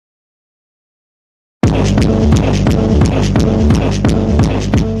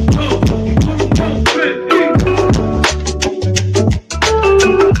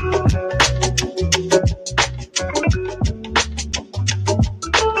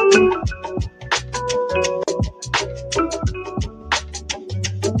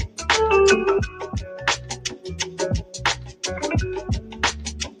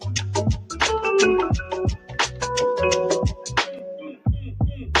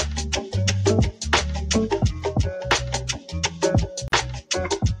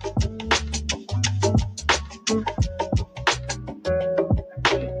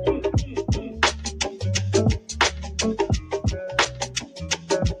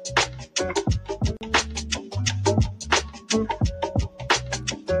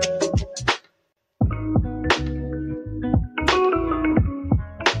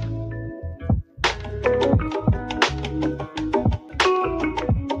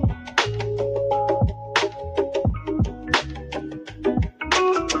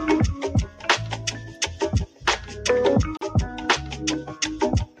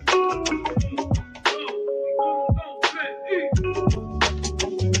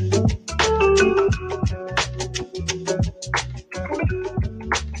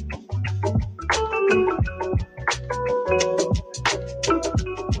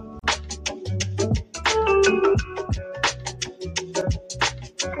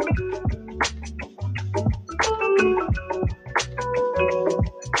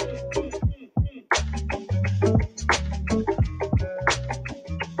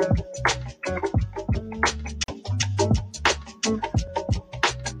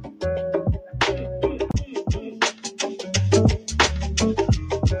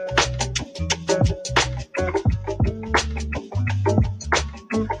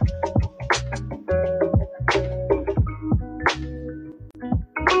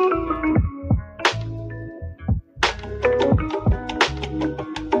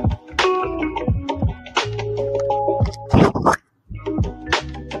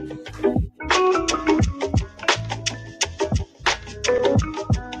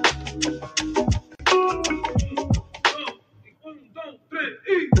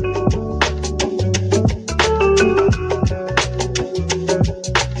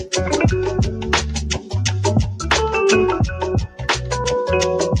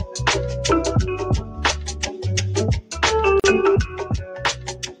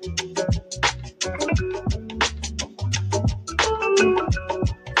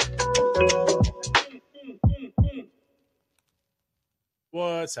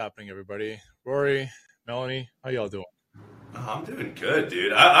What's happening, everybody? Rory, Melanie, how y'all doing? I'm doing good,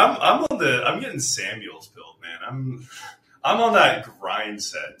 dude. I'm getting Samuel's build, man. I'm on that grind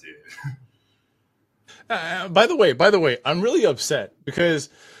set, dude. By the way, I'm really upset because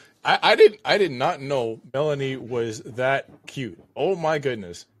I did not know Melanie was that cute. Oh my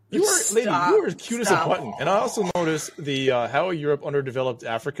goodness. You are as cute as a button. And I also noticed the How Europe Underdeveloped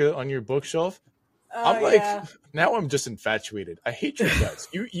Africa on your bookshelf. Now I'm just infatuated. I hate your guts.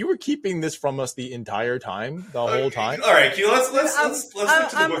 You were keeping this from us the entire time, the whole time. All right, Q. Let's get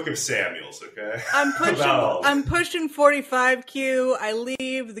to the Book of Samuels, okay? I'm pushing 45, Q. I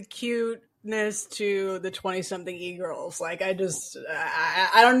leave the cuteness to the 20-something e-girls. Like I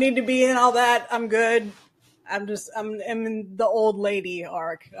don't need to be in all that. I'm good. I'm in the old lady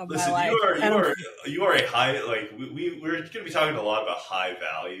arc of my life. You are a high, like we're going to be talking a lot about high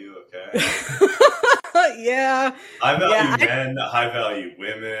value, okay? Yeah. High value men, high value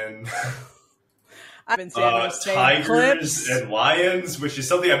women. I've been saying tigers clips. and lions, which is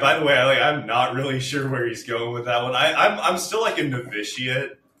something. By the way, I'm not really sure where he's going with that one. I'm still like a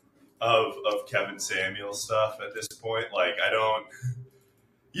novitiate of Kevin Samuel stuff at this point. Like I don't.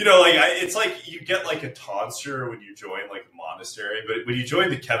 It's like you get like a tonsure when you join like a monastery, but when you join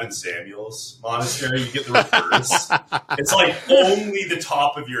the Kevin Samuels monastery, you get the reverse. It's like only the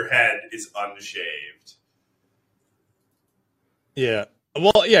top of your head is unshaved. Yeah.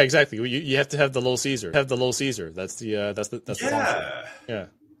 Well, yeah, exactly. You have to have the Little Caesar. That's the yeah.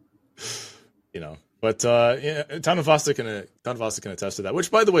 Yeah. But Tanavasta can attest to that.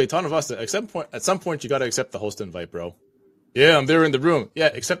 Which, by the way, Tanavasta, at some point you got to accept the host invite, bro. Yeah, I'm there in the room. Yeah,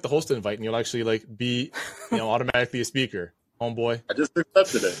 accept the host invite, and you'll actually like be, automatically a speaker, homeboy. I just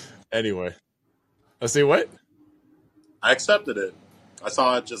accepted it. Anyway, let's see what. I accepted it. I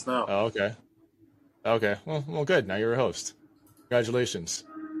saw it just now. Oh, okay. Okay. Well, good. Now you're a host. Congratulations.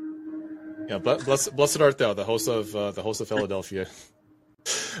 Yeah, blessed art thou, the host of Philadelphia.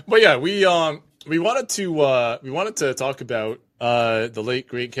 But yeah, we wanted to talk about the late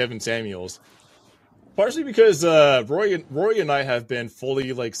great Kevin Samuels. Partially because Roy and I have been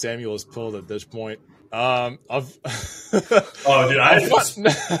fully like Samuel's pulled at this point. Oh, dude, I've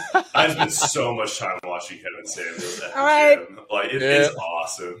spent so much time watching Kevin Samuels at the gym. Like, it is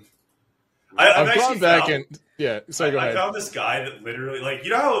awesome. I've gone back and go ahead. I found this guy that literally, like,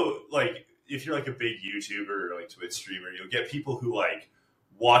 you know how, like, if you're like a big YouTuber or like Twitch streamer, you'll get people who like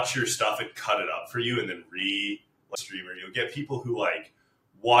watch your stuff and cut it up for you and then streamer. You'll get people who like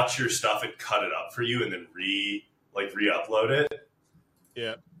watch your stuff and cut it up for you and then re-upload it.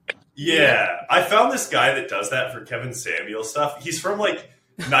 Yeah. Yeah. I found this guy that does that for Kevin Samuel stuff. He's from like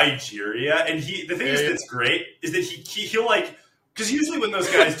Nigeria, and the thing that's great is that he'll like, because usually when those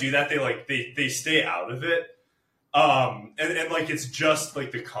guys do that, they stay out of it. And like it's just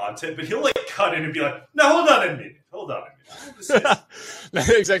like the content, but he'll like cut in and be like, "No, hold on a minute.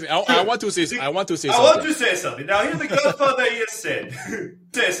 Exactly. I want to say something. I want to say something. Now here's the Godfather you said.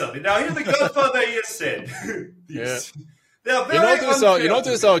 Say something. Now here's the Godfather you said. Yeah. You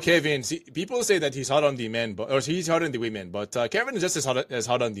notice how Kevin, people say that he's hot on the men, or he's hot on the women, but Kevin is just as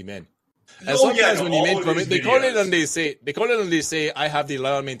hot on the men. And sometimes when you make comments, they call it and they say, I have the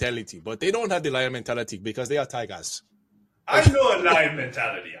lion mentality, but they don't have the lion mentality because they are tigers. I know a lion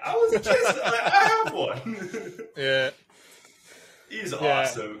mentality. I have one. Yeah. He's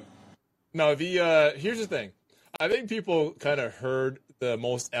awesome. No, here's the thing. I think people kind of heard the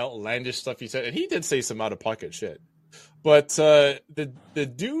most outlandish stuff he said, and he did say some out of pocket shit. But the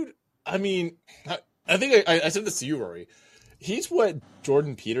dude, I mean, I think I said this to you, Rory. He's what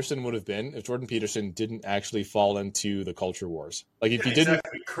Jordan Peterson would have been if Jordan Peterson didn't actually fall into the culture wars. Like if he didn't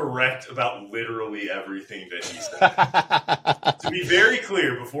correct about literally everything that he said. To be very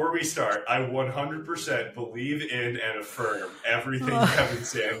clear, before we start, I 100% believe in and affirm everything Kevin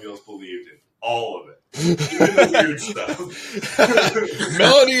Samuels believed in. All of it. Even the weird stuff.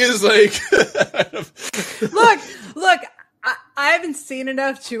 Melanie is like Look, I haven't seen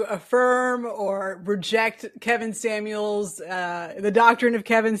enough to affirm or reject Kevin Samuels, the doctrine of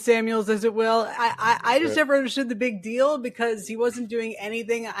Kevin Samuels, as it will. I just never understood the big deal because he wasn't doing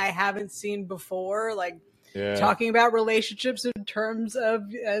anything I haven't seen before, like talking about relationships in terms of,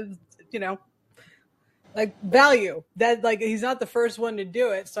 like value. That like he's not the first one to do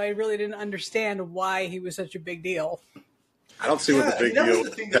it, so I really didn't understand why he was such a big deal. I don't see what the big deal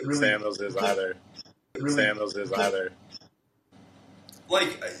with Kevin Samuels is either.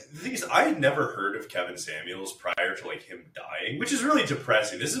 Like, the thing is, I had never heard of Kevin Samuels prior to, like, him dying, which is really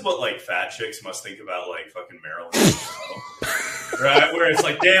depressing. This is what, like, fat chicks must think about, like, fucking Marilyn Monroe. Right? Where it's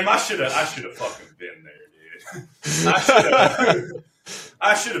like, damn, I should have fucking been there, dude.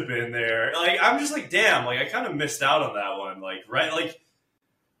 I should have been there. Like, I'm just like, damn, like, I kind of missed out on that one. Like, right? Like,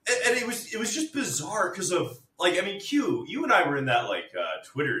 and it was just bizarre because of, like, I mean, Q, you and I were in that, like,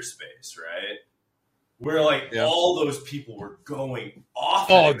 Twitter space, right? Where, like, all those people were going off.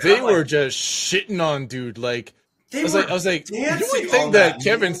 Oh, they were just shitting on dude. Like, I was like, you would think that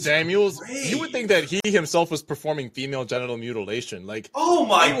Kevin Samuels, you would think that he himself was performing female genital mutilation. Like, oh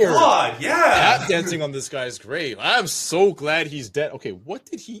my God, yeah. Tap dancing on this guy's grave. I'm so glad he's dead. Okay, what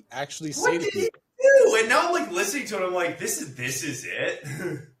did he actually say to you? Do? And now I'm, like, listening to it, I'm like, this is it?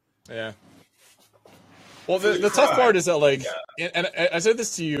 Yeah. Well, the tough part is that, like, and I said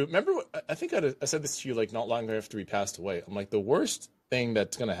this to you. Remember, I think I said this to you, like, not long after he passed away. I'm like, the worst thing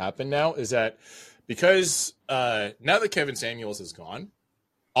that's going to happen now is that because now that Kevin Samuels is gone,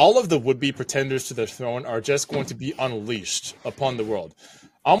 all of the would-be pretenders to the throne are just going to be unleashed upon the world.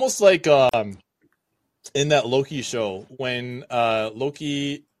 Almost like in that Loki show when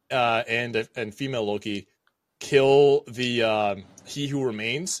Loki and female Loki kill the He Who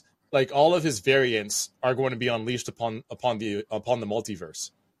Remains. Like all of his variants are going to be unleashed upon the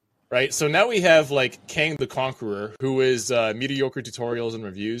multiverse, right? So now we have like Kang the Conqueror, who is mediocre tutorials and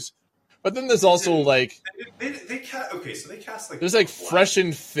reviews, but then there's also like they cast like there's like Fresh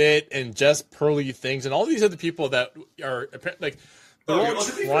and Fit and Just Pearly Things and all these other people that are like they're all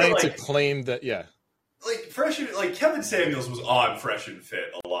trying to claim that like Fresh and like Kevin Samuels was on Fresh and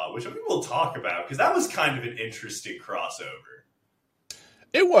Fit a lot, which we'll talk about because that was kind of an interesting crossover.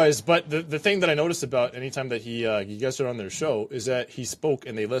 It was, but the thing that I noticed about anytime that he guested on their show is that he spoke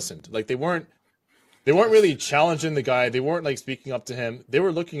and they listened. Like they weren't really challenging the guy. They weren't like speaking up to him. They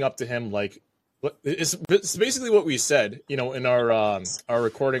were looking up to him like it's basically what we said, in our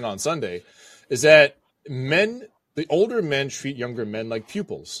recording on Sunday, is that the older men treat younger men like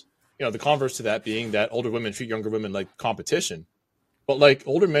pupils. The converse to that being that older women treat younger women like competition. But like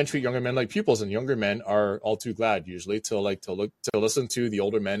older men treat younger men like pupils, and younger men are all too glad usually to listen to the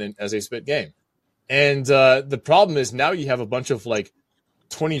older men as they spit game. And the problem is now you have a bunch of like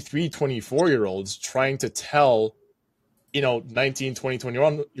 23, 24-year-olds trying to tell 19, 20,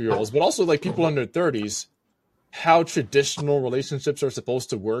 21-year-olds, but also like people in their 30s, how traditional relationships are supposed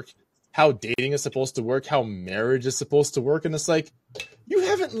to work, how dating is supposed to work, how marriage is supposed to work. And it's like, you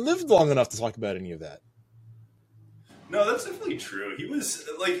haven't lived long enough to talk about any of that. No, that's definitely true. He was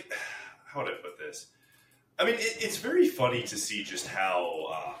like, how would I put this? I mean, it's very funny to see just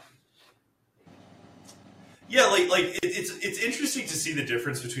how, it's interesting to see the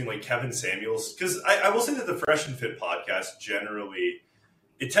difference between like Kevin Samuels, because I will say that the Fresh and Fit podcast generally,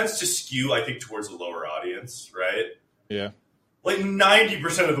 it tends to skew, I think, towards a lower audience, right? Yeah. Like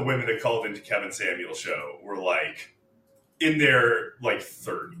 90% of the women that called into Kevin Samuels' show were like in their like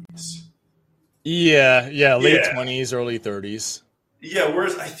 30s. Yeah, late 20s, early 30s. Yeah,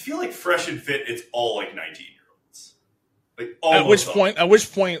 whereas I feel like Fresh and Fit, it's all like 19-year-olds. Like at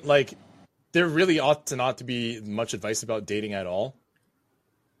which point, like, there really ought to not to be much advice about dating at all.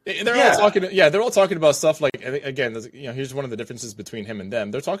 They're all talking about stuff like, again, here's one of the differences between him and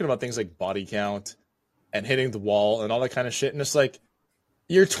them. They're talking about things like body count and hitting the wall and all that kind of shit. And it's like,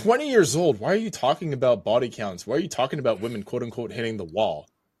 you're 20 years old. Why are you talking about body counts? Why are you talking about women, quote unquote, hitting the wall?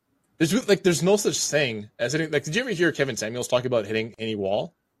 There's no such thing as hitting. Like, did you ever hear Kevin Samuels talk about hitting any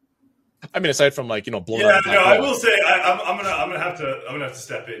wall? I mean, aside from like, blowing out. Yeah, no, I will say I'm gonna have to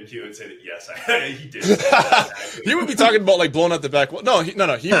step in, Q, and say that yes, he did. He would be talking about like blowing out the back wall. No.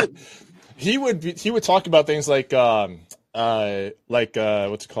 He would talk about things like what's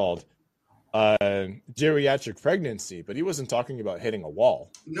it called, geriatric pregnancy, but he wasn't talking about hitting a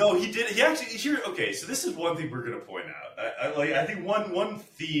wall. No, he did. He actually okay. So this is one thing we're going to point out. I think one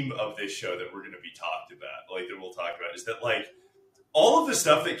theme of this show that we're going to be talked about, like that we'll talk about, is that like all of the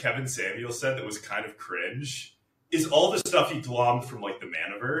stuff that Kevin Samuels said that was kind of cringe is all the stuff he glommed from like the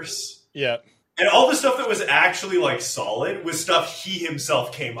Manoverse. Yeah. And all the stuff that was actually like solid was stuff he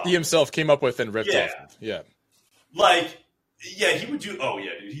himself came up with and ripped off. Yeah. Like, yeah, he would do. Oh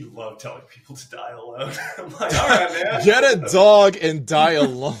yeah, dude, he loved telling people to die alone. I'm like, all right, man, get a dog and die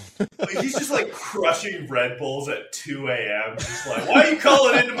alone. He's just like crushing Red Bulls at 2 a.m. Just like, why are you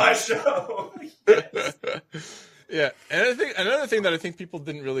calling into my show? Yeah, and another thing that I think people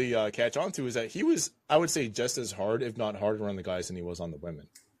didn't really catch on to is that he was, I would say, just as hard, if not harder, on the guys than he was on the women.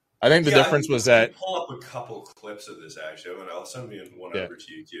 I think the difference was that. Pull up a couple clips of this actually. I'll send me one over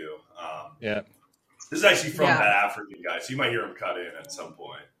to you, Q. Yeah. This is actually from that African guy, so you might hear him cut in at some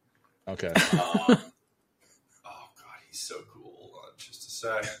point. Okay. Oh, God, he's so cool. Hold on just a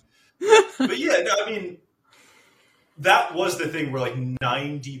sec. But yeah, no, I mean, that was the thing where like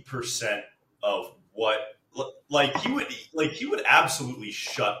 90% of what, like he would absolutely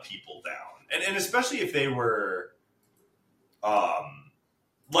shut people down. And especially if they were,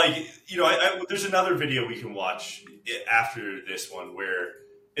 there's another video we can watch after this one where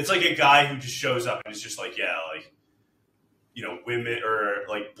it's like a guy who just shows up and is just like, yeah, like, women or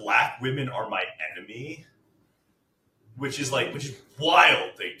like black women are my enemy, which is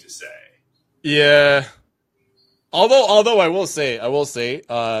wild thing to say. Yeah. Although I will say, a lot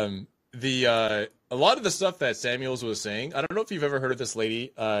of the stuff that Samuels was saying, I don't know if you've ever heard of this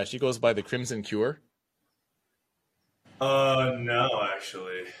lady. She goes by the Crimson Cure. No,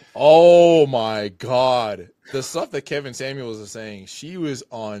 actually. Oh my God. The stuff that Kevin Samuels is saying, she was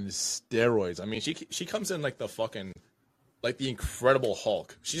on steroids. I mean, she comes in like the fucking, like the Incredible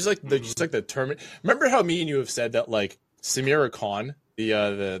Hulk. She's like the term. Remember how me and you have said that like Samira Khan,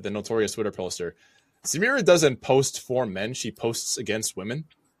 the notorious Twitter poster, Samira doesn't post for men, she posts against women.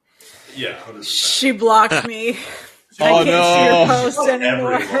 Yeah, 100%. She blocked me. I can't see her post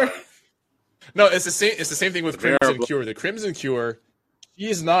anymore. Everyone. No, it's the same. It's the same thing with Crimson Cure. The Crimson Cure,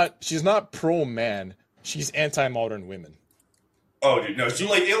 she's not pro man. She's anti-modern women. Oh, dude, no.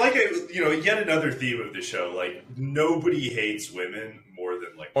 So yet another theme of the show. Like nobody hates women more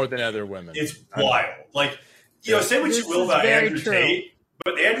than other women. It's wild. Like say what you will about Andrew Tate,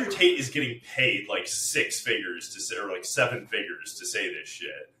 but Andrew Tate is getting paid like 6 figures to say, or like 7 figures to say this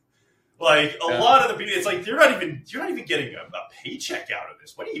shit. Like a lot of the people, it's like you're not even getting a paycheck out of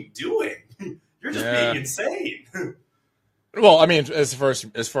this. What are you doing? You're just being insane. Well, I mean, as far as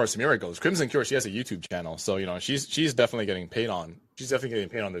Samira goes, Crimson Cure, she has a YouTube channel, so she's definitely getting paid on. She's definitely getting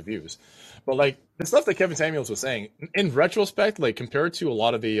paid on the views. But like the stuff that Kevin Samuels was saying, in retrospect, like compared to a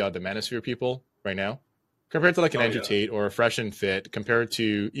lot of the Manosphere people right now, compared to like an Andrew Tate or a Fresh and Fit, compared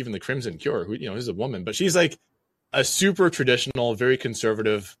to even the Crimson Cure, who is a woman, but she's like a super traditional, very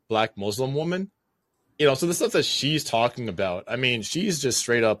conservative Black Muslim woman. So the stuff that she's talking about, I mean, she's just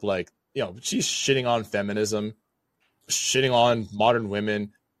straight up like, she's shitting on feminism, shitting on modern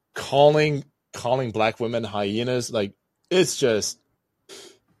women, calling Black women hyenas. Like, it's just,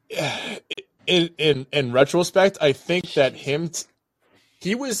 in retrospect, I think that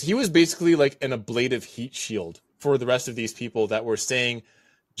he was basically like an ablative heat shield for the rest of these people that were saying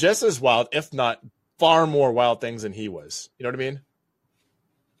just as wild, if not far more wild things than he was. You know what I mean?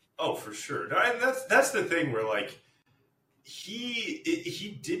 Oh, for sure. No, and that's the thing where like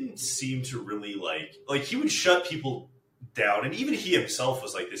he didn't seem to really like he would shut people down, and even he himself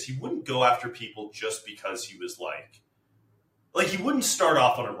was like this. He wouldn't go after people just because he was like he wouldn't start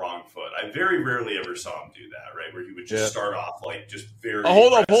off on a wrong foot. I very rarely ever saw him do that, right? Where he would just start off like just very.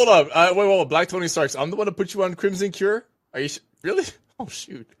 Hold up. Wait, Black Tony Starks. I'm the one to put you on Crimson Cure. Are you really? Oh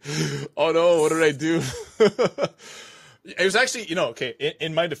shoot! Oh no! What did I do? It was actually, okay.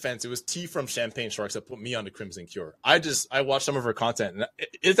 In my defense, it was T from Champagne Sharks that put me on the Crimson Cure. I watched some of her content, and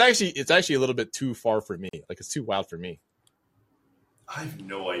it's actually a little bit too far for me. Like it's too wild for me. I have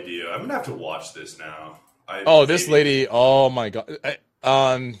no idea. I'm gonna have to watch this now. This lady! Oh my god!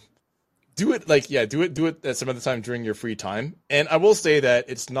 Do it at some other time during your free time. And I will say that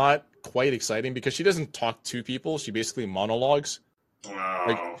it's not quite exciting because she doesn't talk to people. She basically monologues. Wow.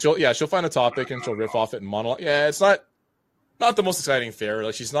 Like she'll find a topic and she'll riff off it and monologue. Yeah, it's not the most exciting fare.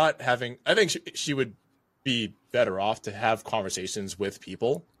 Like she's not having. I think she would be better off to have conversations with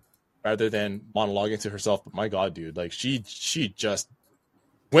people rather than monologuing to herself. But my god, dude, like she just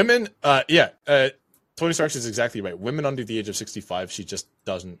women. Tony Starks is exactly right. Women under the age of 65, she does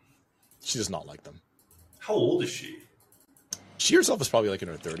not like them. How old is she? She herself is probably like in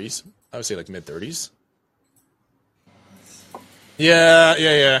her 30s. I would say like mid 30s. Yeah.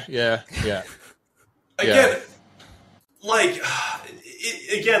 Again,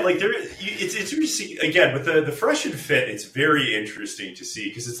 it's interesting. Again, with the fresh and fit, it's very interesting to see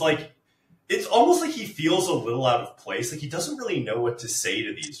because it's almost like he feels a little out of place. Like he doesn't really know what to say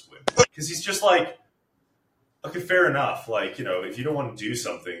to these women because he's just like, okay, fair enough. Like, if you don't want to do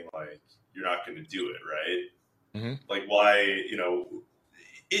something, like you're not going to do it, right? Mm-hmm. Like why,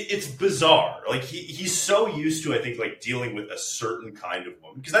 it's bizarre. Like he's so used to, I think, like dealing with a certain kind of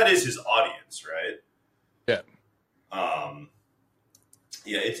woman because that is his audience, right? Yeah.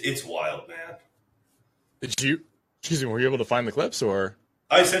 It's wild, man. Were you able to find the clips or?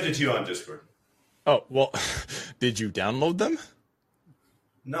 I sent it to you on Discord. Oh, well, did you download them?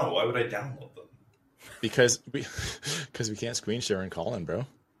 No, why would I download them? Because we can't screen share and call in, bro.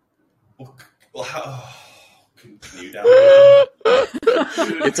 Well, how? Can you download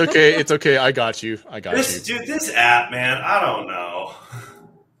them? It's okay. I got you. Dude, this app, man. I don't know.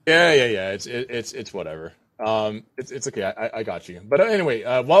 Yeah. It's whatever. It's okay. I got you. But anyway,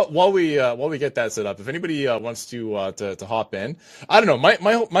 while we get that set up, if anybody wants to hop in, I don't know.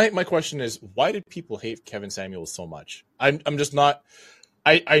 My question is, why did people hate Kevin Samuels so much? I'm just not.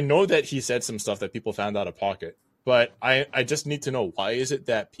 I know that he said some stuff that people found out of pocket, but I just need to know, why is it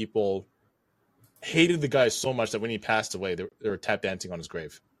that people hated the guy so much that when he passed away, they were tap dancing on his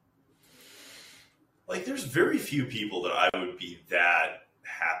grave? Like, there's very few people that I would be that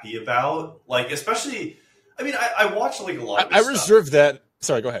happy about. Like, especially, I mean, I watch like a lot of his stuff. Reserve that.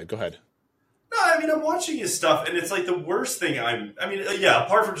 Sorry, go ahead. No, I mean, I'm watching his stuff, and it's like the worst thing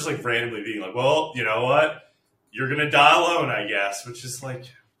apart from just like randomly being like, well, you know what? You're going to die alone, I guess, which is like,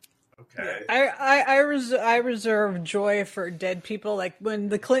 okay. I reserve joy for dead people. Like when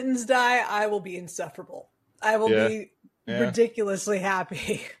the Clintons die, I will be insufferable. I will be ridiculously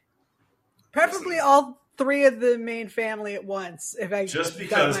happy. Preferably all three of the main family at once. If I just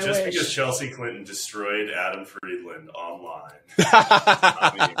because Chelsea Clinton destroyed Adam Friedland online.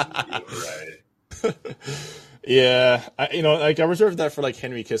 Right. Yeah, I reserved that for like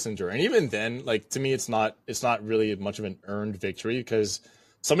Henry Kissinger, and even then, like to me, it's not really much of an earned victory because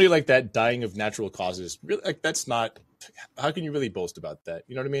somebody like that dying of natural causes, really, like that's not. How can you really boast about that?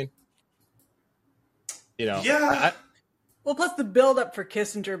 You know what I mean? Yeah. Well, plus the build-up for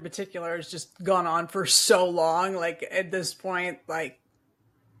Kissinger in particular has just gone on for so long. Like, at this point, like,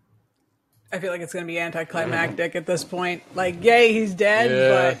 I feel like it's going to be anticlimactic at this point. Like, yay, he's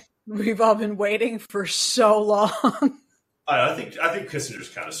dead, but we've all been waiting for so long. I think Kissinger's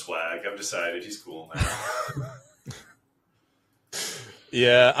kind of swag. I've decided he's cool now.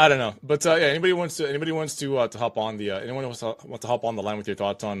 Yeah, I don't know, but anybody wants to hop on the anyone wants to hop on the line with your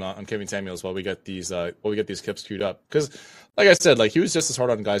thoughts on Kevin Samuels while we get these clips queued up, because like I said, like he was just as hard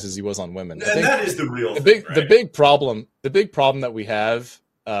on guys as he was on women. And that is the real the big problem that we have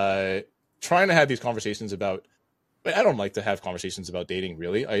trying to have these conversations about. I don't like to have conversations about dating,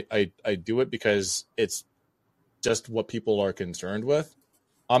 really. I do it because it's just what people are concerned with.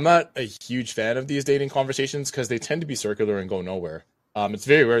 I'm not a huge fan of these dating conversations because they tend to be circular and go nowhere. It's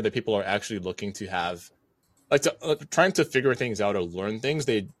very rare that people are actually looking to have like trying to figure things out or learn things.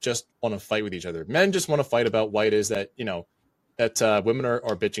 They just want to fight with each other. Men just want to fight about why it is that that women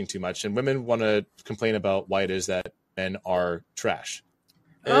are bitching too much, and women want to complain about why it is that men are trash.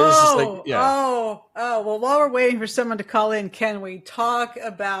 Well, while we're waiting for someone to call in, can we talk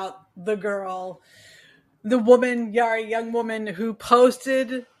about the girl, the woman, young woman who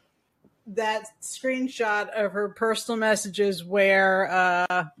posted that screenshot of her personal messages where,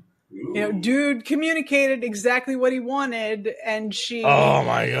 dude communicated exactly what he wanted, and she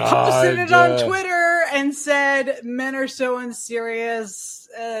posted it on Twitter and said, "Men are so unserious,"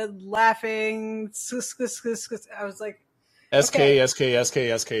 laughing. I was like, SK. Yes.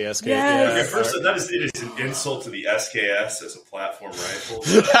 Okay, first, it is an insult to the SKS as a platform rifle.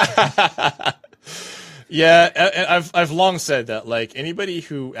 Yeah, I've long said that, like, anybody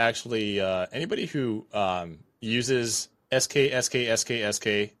who uses SK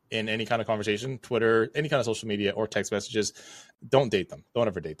in any kind of conversation, Twitter, any kind of social media or text messages, don't date them. Don't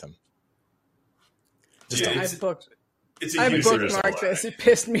ever date them. I've bookmarked this. It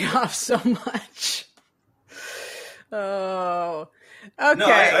pissed me off so much. Oh, okay. No,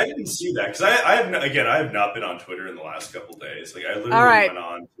 I didn't see that because I have not been on Twitter in the last couple days. Like, I literally went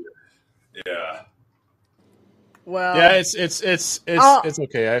on. Yeah. Well, yeah, it's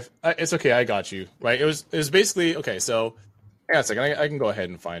okay. It's okay. I got you. Right. It was basically okay. So, hang on a second. I can go ahead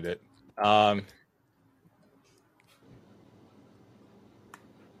and find it.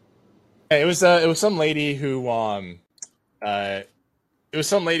 It was some lady who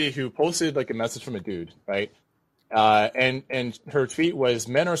posted like a message from a dude, right? And her tweet was,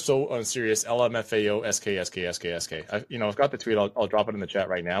 "Men are so unserious. LMFAO SK. I've got the tweet. I'll drop it in the chat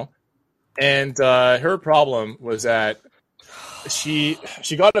right now. And her problem was that she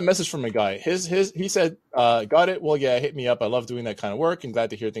got a message from a guy. He said, "Got it. Well, yeah, hit me up. I love doing that kind of work and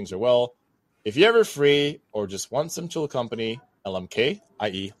glad to hear things are well. If you're ever free or just want some chill company, LMK,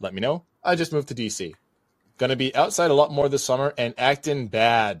 i.e., let me know. I just moved to DC. Gonna be outside a lot more this summer and acting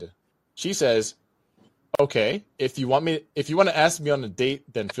bad." She says, "Okay, if you want to ask me on a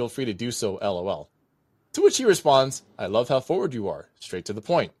date, then feel free to do so, LOL." To which he responds, "I love how forward you are. Straight to the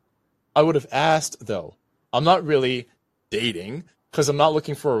point. I would have asked, though. I'm not really dating because I'm not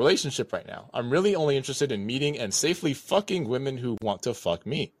looking for a relationship right now. I'm really only interested in meeting and safely fucking women who want to fuck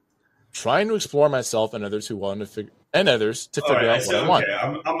me. Trying to explore myself and others who want to figure out what I want."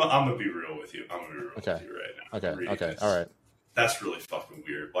 I'm gonna be real with you. I'm gonna be real with you right now. Okay. All right. That's really fucking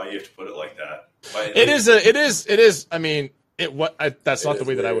weird. Why do you have to put it like that? It is. I mean, that's not the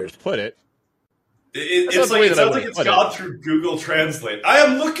way that I would have put it. It sounds like it's gone through Google Translate. I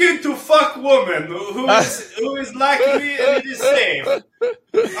am looking to fuck woman who is like me and it is safe.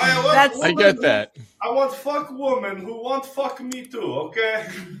 I get that. I want fuck woman who want fuck me too. Okay.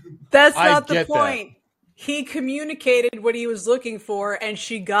 That's not the point. He communicated what he was looking for, and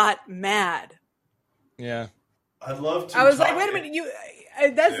she got mad. Yeah. I'd love to. I was like, wait a minute,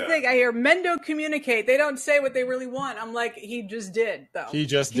 that's the thing. I hear men don't communicate. They don't say what they really want. I'm like, he just did, though. He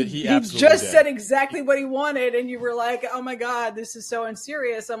absolutely said exactly what he wanted, and you were like, oh my God, this is so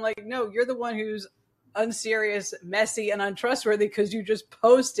unserious. I'm like, no, you're the one who's unserious, messy, and untrustworthy because you just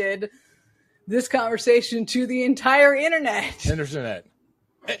posted this conversation to the entire internet.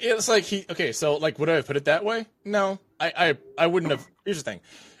 It's like so like, would I have put it that way? No, I wouldn't have. Here's the thing.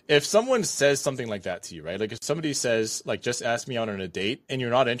 If someone says something like that to you, right? Like if somebody says, like, just ask me out on a date and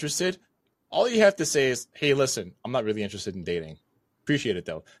you're not interested, all you have to say is, "Hey, listen, I'm not really interested in dating. Appreciate it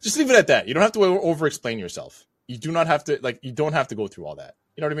though." Just leave it at that. You don't have to over explain yourself. You do not have to, you don't have to go through all that.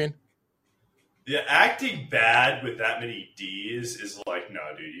 You know what I mean? Yeah, acting bad with that many D's is like, no,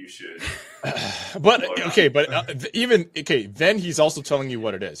 dude, you should. Then he's also telling you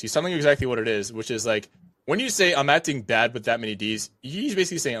what it is. He's telling you exactly what it is, which is like, when you say I'm acting bad with that many D's, he's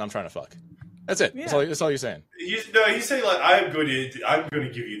basically saying I'm trying to fuck. That's it. Yeah. That's all you're saying. He's saying like, I'm going to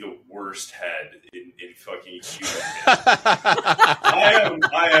give you the worst head in fucking human.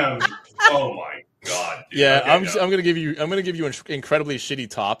 I am. Oh my God, dude. Yeah, okay, I'm going to give you an incredibly shitty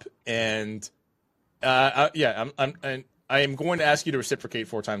top, and I am going to ask you to reciprocate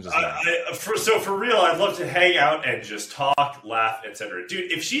 4 times as long. For real, I'd love to hang out and just talk, laugh, etc.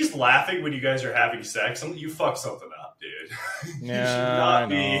 Dude, if she's laughing when you guys are having sex, you fuck something up, dude.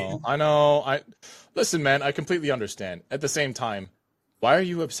 Yeah, I know. Listen, man, I completely understand. At the same time, why are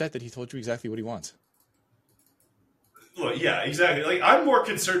you upset that he told you exactly what he wants? Look, yeah, exactly. Like, I'm more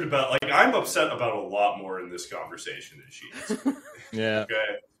concerned about, I'm upset about a lot more in this conversation than she is. Yeah.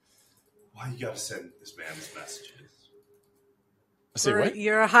 Okay. Why you gotta send this man these messages?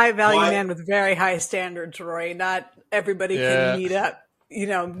 You're a high value man with very high standards, Roy. Not everybody can meet up.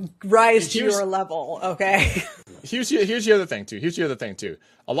 rise to your level. Okay. Here's the other thing too.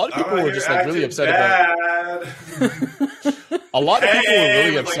 A lot of people were just like really upset about. A lot of people were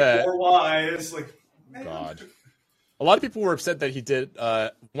really upset. Like 4 Ys, like, God. A lot of people were upset that he did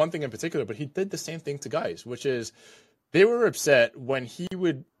one thing in particular, but he did the same thing to guys, which is they were upset when he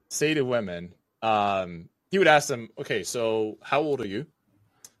would say to women, he would ask them, okay, so how old are you?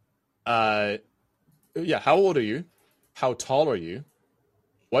 How old are you? How tall are you?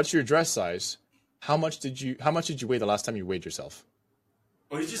 What's your dress size? How much did you weigh the last time you weighed yourself?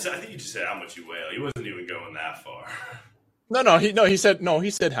 Well, I think he just said how much you weigh. Like, he wasn't even going that far. He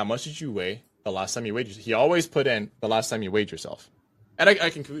said how much did you weigh the last time you weighed yourself? He always put in the last time you weighed yourself. And I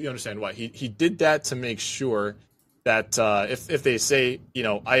can completely understand why. He did that to make sure that if they say,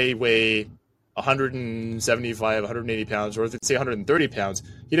 I weigh 175, 180 pounds, or if they say 130 pounds,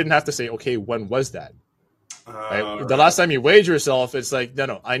 he didn't have to say, okay, when was that? Right? The last time you weighed yourself, it's like,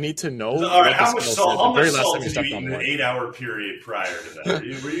 no, I need to know. All right, how much salt did you eat in an 8-hour period prior to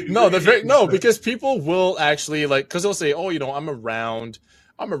that? Because people will actually because they'll say, oh, I'm around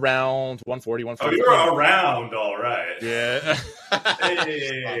 140, 140. Oh, you're around, all right. Yeah.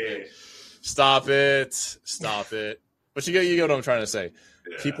 Hey. Stop it. But you get what I'm trying to say.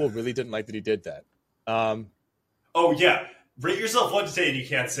 Yeah. People really didn't like that he did that. Oh, yeah. Rate yourself 1 to 10, you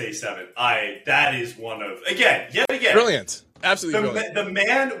can't say 7. That is one of, yet again. Brilliant. Absolutely brilliant. The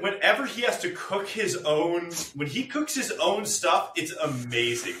man, whenever he has to cook when he cooks his own stuff, it's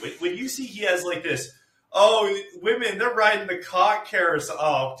amazing. When you see he has like this, oh, women, they're riding the cock carousel.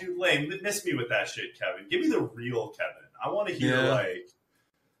 Oh, dude, lame. Miss me with that shit, Kevin. Give me the real Kevin. I want to hear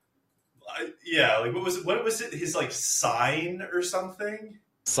what was it? His sign or something?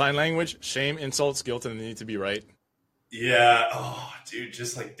 Sign language, shame, insults, guilt, and the need to be right. Yeah. Oh, dude,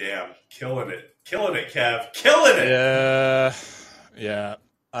 just damn, killing it, Kev, killing it. Yeah.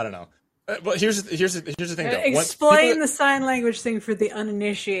 I don't know. But here's the thing. Though. Explain the sign language thing for the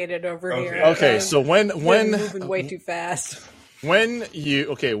uninitiated over here. Okay, so when moving way too fast. When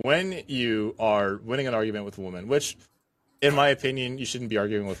you are winning an argument with a woman, which, in my opinion, you shouldn't be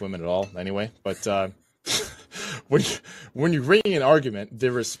arguing with women at all, anyway. But when you're winning an argument,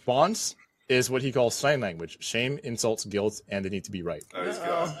 the response is what he calls sign language: shame, insults, guilt, and the need to be right.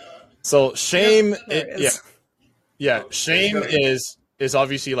 So shame, shame is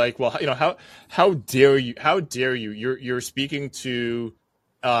obviously how dare you? You're speaking to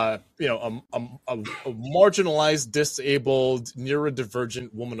a marginalized, disabled,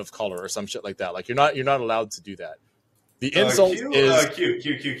 neurodivergent woman of color or some shit like that. You're not allowed to do that. The insult is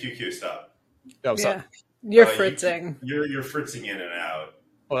Q. Stop. Oh, stop. You're fritzing. You're fritzing in and out.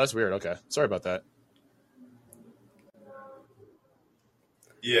 Oh, that's weird. Okay, sorry about that.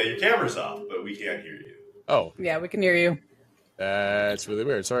 Yeah, your camera's off, but we can't hear you. Oh. Yeah, we can hear you. That's really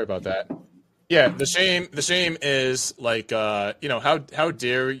weird. Sorry about that. Yeah, the shame is how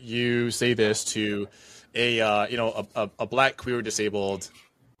dare you say this to a black, queer, disabled,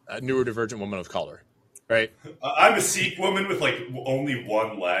 neurodivergent woman of color, right? I'm a Sikh woman with only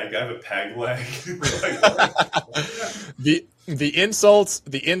one leg. I have a peg leg. The insults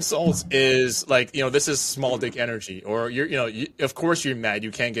is this is small dick energy, or of course you're mad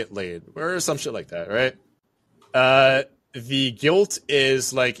you can't get laid, or some shit like that, right? The guilt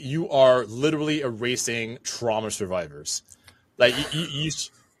is you are literally erasing trauma survivors.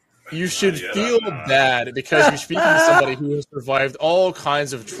 You should feel bad because you're speaking to somebody who has survived all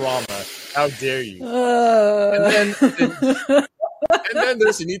kinds of trauma. How dare you? And then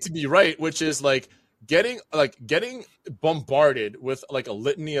there's the need to be right, which is getting bombarded with a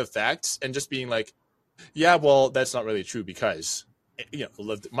litany of facts and just being yeah, well, that's not really true because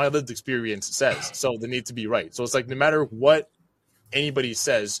my lived experience says so. The need to be right. So it's no matter what anybody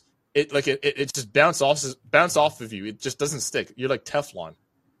says, it just bounce off of you. It just doesn't stick. You're like Teflon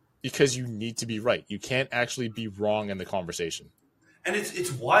because you need to be right. You can't actually be wrong in the conversation. And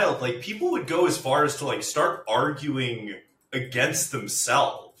it's wild. People would go as far as to start arguing against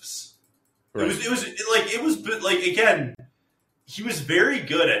themselves. Right. It was again, he was very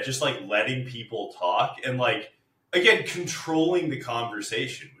good at just letting people talk and again, controlling the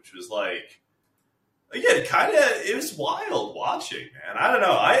conversation, which was again, it was wild watching, man. I don't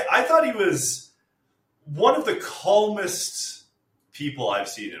know. I thought he was one of the calmest people I've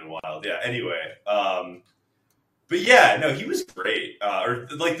seen in a while. Yeah, anyway. But yeah, no, he was great. Or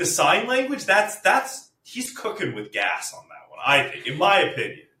the sign language, he's cooking with gas on that one, I think, in my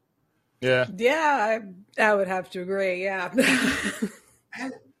opinion. Yeah. Yeah, I would have to agree, yeah.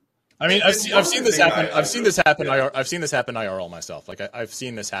 I mean, I've seen this happen. I've seen this happen IRL myself. I've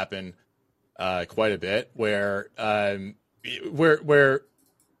seen this happen quite a bit. Where where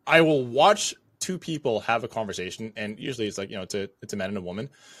I will watch two people have a conversation, and usually it's like, it's a man and a woman.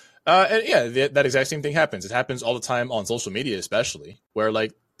 And yeah, that exact same thing happens. It happens all the time on social media, especially where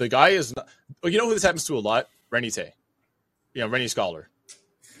like the guy is not, who this happens to a lot? Rennie Tay, Rennie Scholar.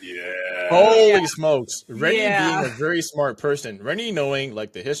 Yeah. Holy smokes. Rennie being a very smart person. Rennie knowing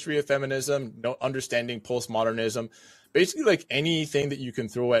like the history of feminism, understanding postmodernism, basically like anything that you can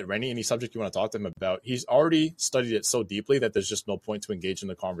throw at Rennie, any subject you want to talk to him about, he's already studied it so deeply that there's just no point to engage in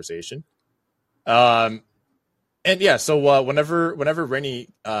the conversation. And yeah, so whenever Rennie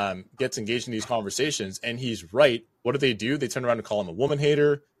gets engaged in these conversations and he's right, what do? They turn around and call him a woman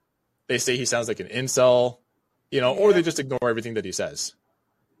hater. They say he sounds like an incel, or they just ignore everything that he says.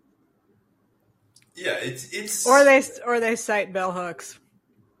 Yeah, it's or they cite bell hooks.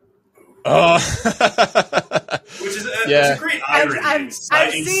 Oh, which is it's a great irony. I've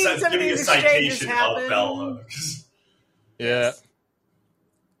seen some of these exchanges happen. Of bell hooks. Yeah.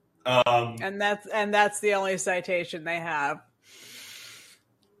 And that's the only citation they have.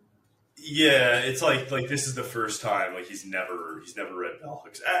 Yeah, it's like this is the first time like he's never read bell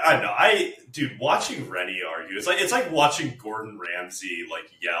hooks. I don't know. Dude, watching Rennie argue, it's like watching Gordon Ramsay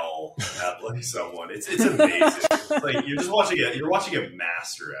like yell at like someone. It's amazing. It's like you're watching a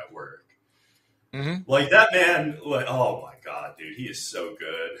master at work. Mm-hmm. Like that man, like, oh my god, dude, he is so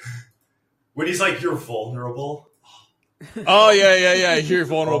good. When he's like, you're vulnerable. Oh yeah. You're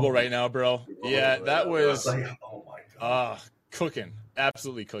vulnerable right now, bro. Yeah, that was like, oh my god. Cooking.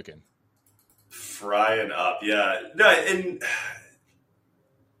 Absolutely cooking. Frying up, yeah. No, and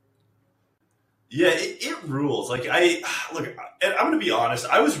yeah, it rules. Like and I'm gonna be honest,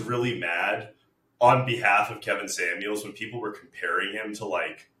 I was really mad on behalf of Kevin Samuels when people were comparing him to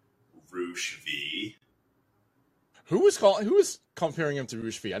like Roosh V. Who was comparing him to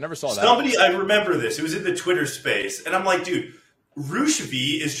Roosh V? I never saw that. Somebody, I remember this. It was in the Twitter space, and I'm like, dude, Roosh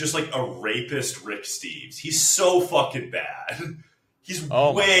V is just like a rapist Rick Steves. He's so fucking bad. He's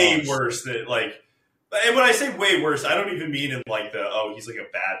way worse than like. And when I say way worse, I don't even mean in like he's like a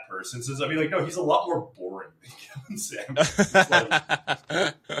bad person. So I mean like, no, he's a lot more boring than Kevin Samuels.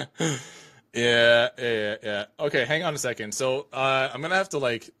 Yeah. Okay, hang on a second. So I'm gonna have to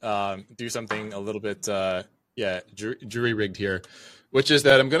like do something a little bit jury rigged here, which is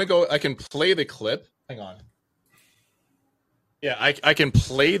that I'm gonna go. I can play the clip. Hang on. Yeah, I can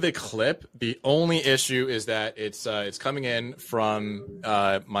play the clip. The only issue is that it's coming in from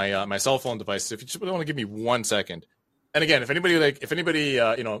my cell phone device. So if you just want to give me 1 second, and again, if anybody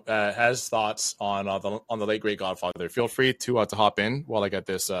has thoughts on the late great Godfather, feel free to hop in while I get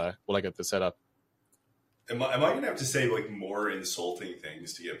this set up. Am I going to have to say like more insulting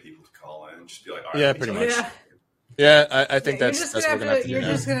things to get people to call in? Just be like, all right, yeah, pretty much. Yeah, I think that's what we're going to have to do. You're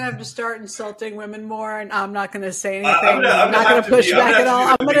just going to have to start insulting women more, and I'm not going to say anything. I'm not going to push back at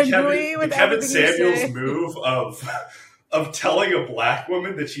all. I'm going to agree with everything you say. Kevin Samuels move of telling a black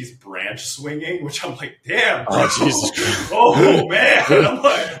woman that she's branch swinging, which I'm like, damn. Bro. Oh, Jesus Christ. Oh, man. I'm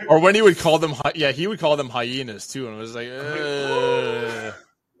like, or when he would call them, he would call them hyenas, too, and I was like, I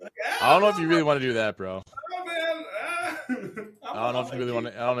don't know if you really want to do that, bro. Oh, man. I don't know if you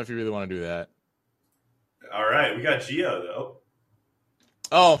really want to do that. All right, we got Gio though.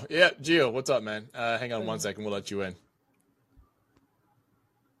 Oh yeah, Gio, what's up, man? Hang on 1 second, we'll let you in.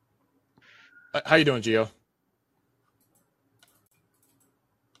 How you doing, Gio?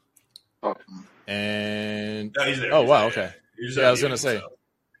 Oh. And no, he's there. Oh wow, okay. Yeah, I was gonna say.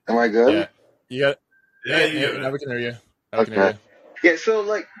 Am I good? Yeah, you got. Yeah, now we can hear you. Okay. Yeah, so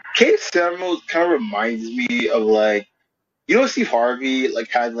like Kate Samuels kind of reminds me of like. Steve Harvey like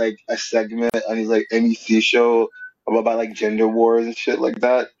had like a segment on his like NBC show about like gender wars and shit like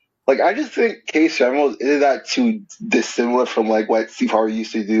that. Like I just think Kate Samuels isn't that too dissimilar from like what Steve Harvey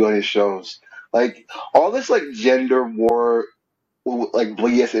used to do on his shows. Like all this like gender war like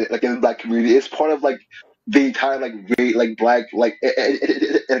BS like in the black community is part of like the entire like black like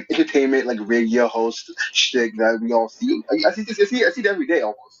entertainment like radio host shtick that we all see. I see it every day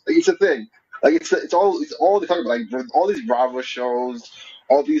almost. Like it's a thing. Like it's all they talk about, like all these Bravo shows,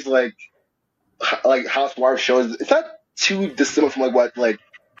 all these like housewife shows. It's not too dissimilar from like what like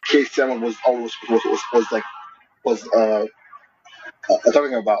Kate Samuels was always was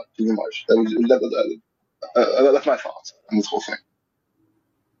talking about pretty much. That's my thoughts on this whole thing.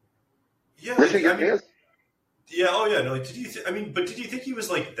 Yeah, yeah. Oh yeah. No, like, did you think he was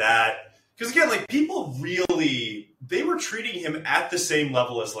like that? Because again, like people really they were treating him at the same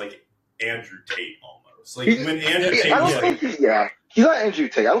level as like Andrew Tate almost. Like when Andrew Tate was like, he's not Andrew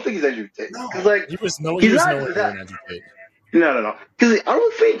Tate. I don't think he's Andrew Tate. No, like he was nowhere near Andrew Tate. No. Because I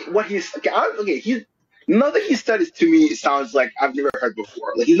don't think what he's nothing he said is to me sounds like I've never heard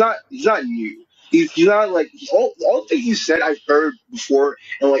before. Like he's not new. He's not like all the things you said I've heard before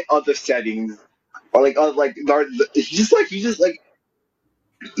in like other settings or he's just like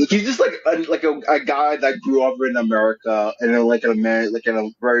a guy that grew up in America and then like a man like in a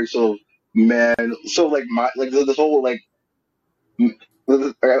very sort of man so like my like this whole like I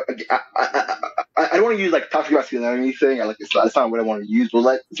don't want to use like toxic masculinity thing. I like it's not what I want to use, but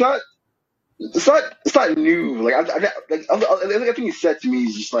like it's not new. Like I think you said to me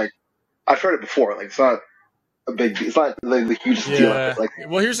is just like I've heard it before. Like it's not like the huge deal. Yeah. Like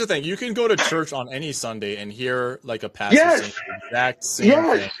Well, here's the thing: you can go to church on any Sunday and hear like a pastor yes, saying the exact same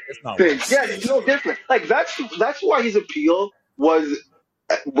yes, thing. It's not thing. worse. Yeah, it's no different. Like that's why his appeal was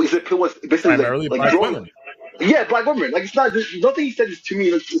basically Primarily like black growing. women. Yeah, black women. Like it's not. Nothing he said is to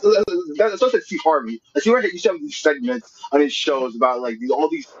me. That's not like Steve Harvey. Like Steve Harvey used to have these segments on his shows about like all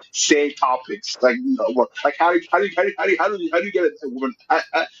these same topics. Like like how do you get a woman? How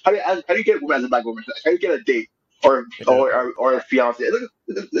do you get a woman as a black woman? How do you get a date or a fiance?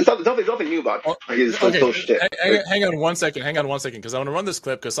 It's nothing new about Oh, his okay, social shit. hang on one second. Hang on one second, because I want to run this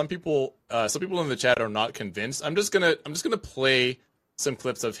clip because some people in the chat are not convinced. I'm just gonna play some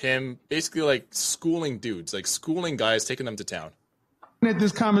clips of him basically like schooling dudes, like schooling guys, taking them to town. At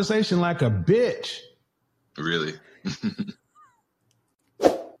this conversation like a bitch. Really?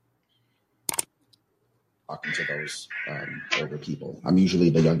 Talking to those older people. I'm usually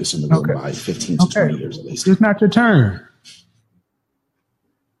the youngest in the room by 15 to 20 years at least. It's not your turn.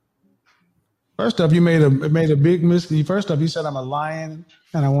 First off, you made a big mistake. First off, you said I'm a lion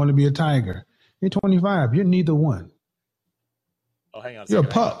and I want to be a tiger. You're 25. You're neither one. Oh, hang on. You're a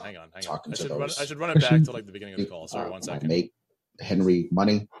pup. Hang on. Talking I should run it back to like the beginning of the call. Sorry, 1 second. I make Henry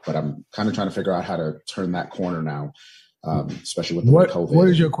money, but I'm kind of trying to figure out how to turn that corner now, especially with the COVID. What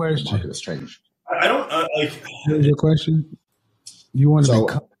is your question? The market has changed. I don't like. What is your question? You want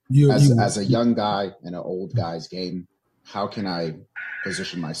to as a young guy in an old guy's game, how can I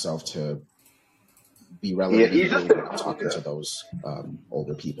position myself to be relevant when I'm talking to those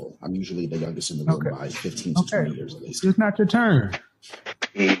older people? I'm usually the youngest in the room by 15 to 20 years at least. It's not your turn.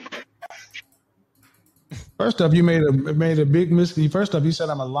 First off, you made a big mistake. First off, you said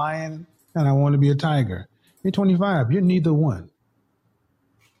I'm a lion and I want to be a tiger. You're 25. You're neither one.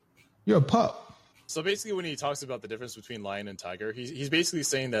 You're a pup. So basically, when he talks about the difference between lion and tiger, he's basically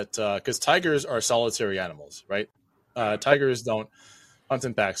saying that because tigers are solitary animals, right? Tigers don't hunt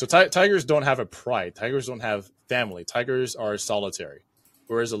in packs. So tigers don't have a pride. Tigers don't have family. Tigers are solitary.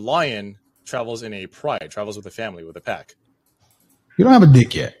 Whereas a lion travels in a pride, travels with a family, with a pack. You don't have a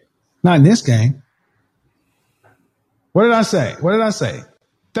dick yet. Not in this game. What did I say?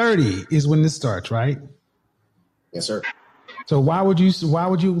 30 is when this starts, right? Yes, sir. So why are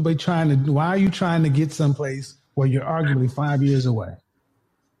you trying to get someplace where you're arguably 5 years away?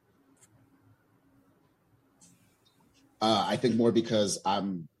 I think more because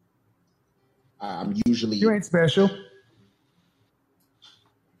I'm usually. You ain't special.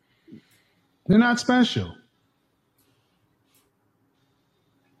 They're not special.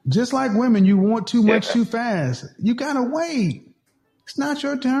 Just like women, you want too much too fast. You gotta wait. It's not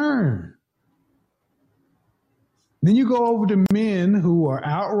your turn. Then you go over to men who are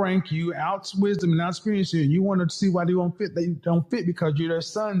outrank you, out wisdom and out experience you, and you want to see why they don't fit. They don't fit because you're their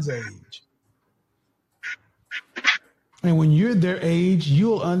son's age. And when you're their age,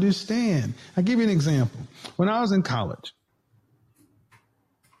 you'll understand. I'll give you an example. When I was in college,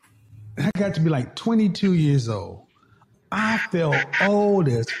 I got to be like 22 years old. I felt old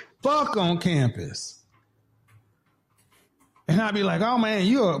as fuck on campus. And I'd be like, oh man,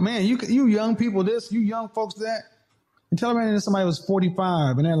 you young people this, you young folks that. And tell me somebody was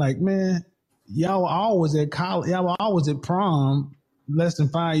 45 and they're like, man, y'all were always at college, y'all were always at prom less than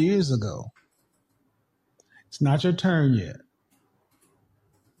 5 years ago. It's not your turn yet.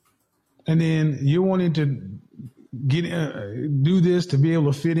 And then you're wanting to do this to be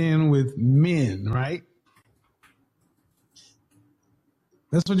able to fit in with men, right?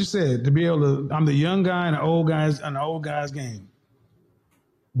 That's what you said, to be able to, I'm the young guy in the old guy's game.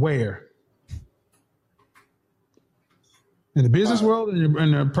 Where? In the business world or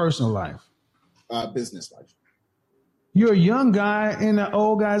in the personal life? Business life. You're a young guy in the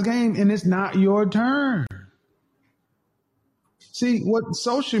old guy's game, and it's not your turn. See, what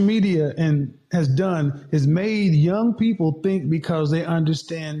social media has done is made young people think because they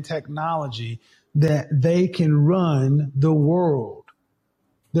understand technology that they can run the world.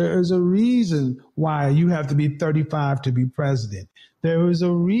 There is a reason why you have to be 35 to be president. There is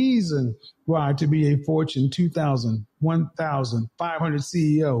a reason why to be a Fortune 2,000, 1,500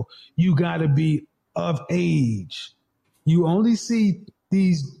 CEO, you got to be of age. You only see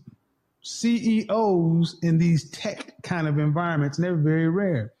these CEOs in these tech kind of environments, and they're very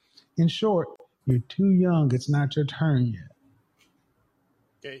rare. In short, you're too young. It's not your turn yet.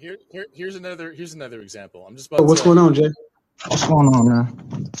 Okay, here's another example. I'm just about. What's going on, Jay? What's going on,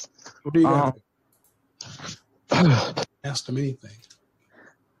 man? What do you got? Ask them anything.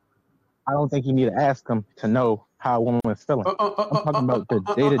 I don't think you need to ask them to know how a woman is feeling. I'm talking about the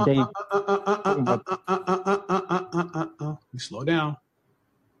day-to-day. You slow down.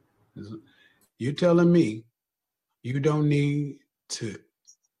 You're telling me you don't need to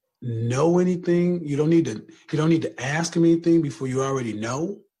know anything. You don't need to ask him anything before you already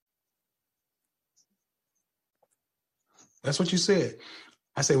know. That's what you said.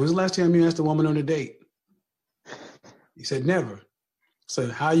 I said, when's the last time you asked a woman on a date? You said never. So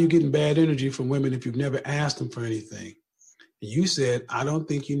how are you getting bad energy from women if you've never asked them for anything? And you said, I don't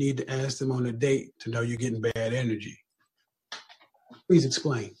think you need to ask them on a date to know you're getting bad energy. Please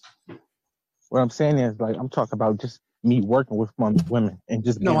explain. What I'm saying is, like, I'm talking about just me working with women and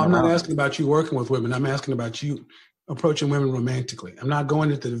just No, I'm not asking about you working with women. I'm asking about you approaching women romantically. I'm not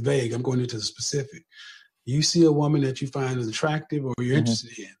going into the vague. I'm going into the specific. You see a woman that you find is attractive or you're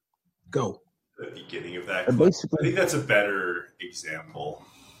interested in. Go. The beginning of that. Basically, I think that's a better example.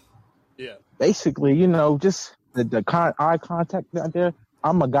 Yeah. Basically, just the eye contact out there.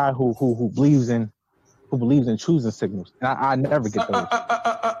 I'm a guy who believes in choosing signals, and I never get those.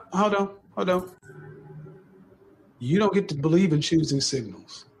 Hold on. You don't get to believe in choosing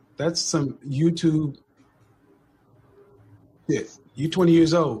signals. That's some YouTube shit. You're 20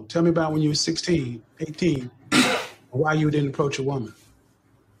 years old. Tell me about when you were 16, 18, why you didn't approach a woman.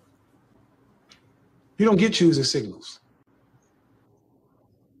 You don't get choosing signals.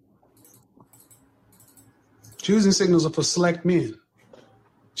 Choosing signals are for select men.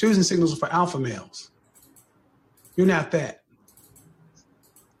 Choosing signals are for alpha males. You're not that.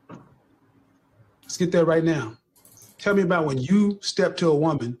 Let's get there right now. Tell me about when you stepped to a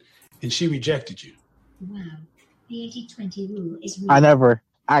woman and she rejected you. Wow. The 80-20 rule is real. I never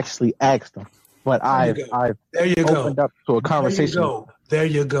actually asked them, but I've opened up to a conversation. There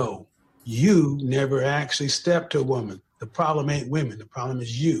you go. You never actually stepped to a woman. The problem ain't women. The problem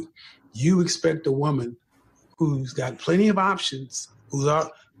is you. You expect a woman who's got plenty of options,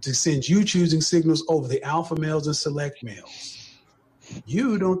 to send you choosing signals over the alpha males and select males.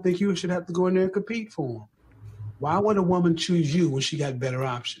 You don't think you should have to go in there and compete for them. Why would a woman choose you when she got better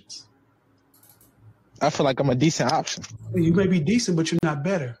options? I feel like I'm a decent option. You may be decent, but you're not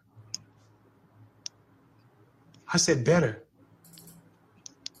better. I said better.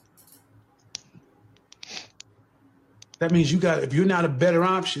 That means if you're not a better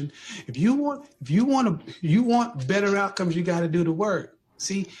option, if you want better outcomes, you got to do the work.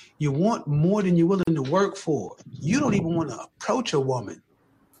 See, you want more than you're willing to work for. You don't even want to approach a woman.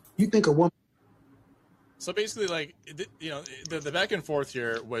 You think a woman. So basically, like, the back and forth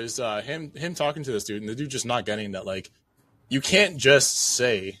here was him talking to this dude, and the dude just not getting that, like, you can't just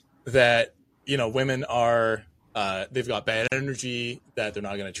say that, women are, they've got bad energy, that they're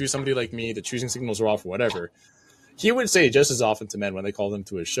not going to choose somebody like me, the choosing signals are off or whatever. He would say just as often to men when they call them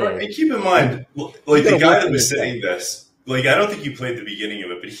to his show. Right, and keep in mind, like, the guy that was saying this, like, I don't think you played the beginning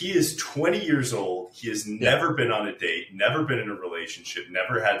of it, but he is 20 years old. He has never been on a date, never been in a relationship,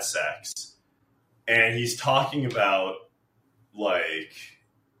 never had sex. And he's talking about, like,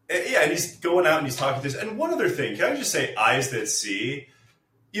 and he's going out and he's talking this. And one other thing, can I just say eyes that see?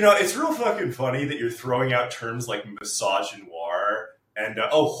 It's real fucking funny that you're throwing out terms like misogynoir and,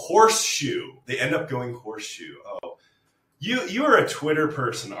 horseshoe. They end up going horseshoe. Oh, you are a Twitter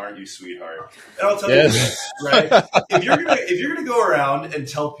person, aren't you, sweetheart? And I'll tell you this, right? If you're gonna go around and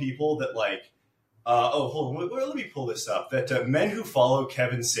tell people that, like, hold on, let me pull this up. That men who follow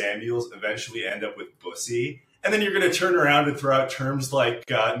Kevin Samuels eventually end up with pussy, and then you're gonna turn around and throw out terms like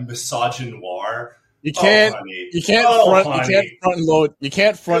misogynoir. You can't front load. You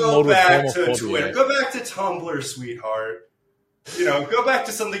can't front load with homophobia. Go back to Twitter. Go back to Tumblr, sweetheart. Go back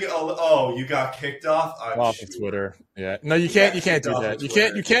to something. Oh, you got kicked off of Twitter. Yeah, no, you can't do that.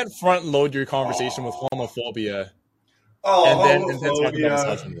 You can't front load your conversation with homophobia. And then talk about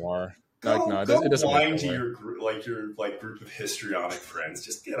misogynoir. It doesn't whine to your group of histrionic friends.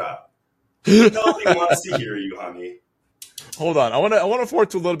 Just get up. Nobody wants to hear you, honey. Hold on, I want to forward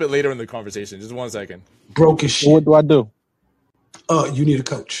to a little bit later in the conversation. Just 1 second. Broke as shit. What do I do? You need a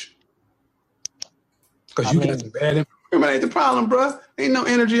coach because got some bad. Everybody ain't the problem, bro. Ain't no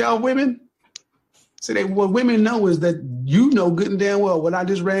energy out women. See, what women know is that good and damn well what I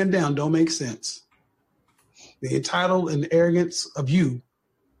just ran down don't make sense. The entitled and arrogance of you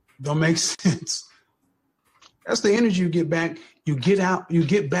don't make sense. That's the energy you get back. You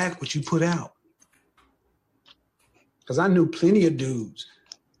get back what you put out. Because I knew plenty of dudes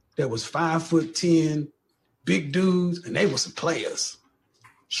that was 5'10", big dudes, and they were some players.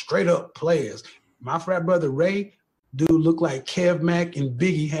 Straight up players. My frat brother Ray, dude looked like Kev Mack and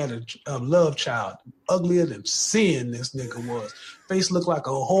Biggie had a love child. Uglier than sin, this nigga was. Face looked like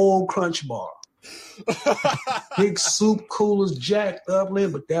a whole crunch bar. Big soup coolers jacked up,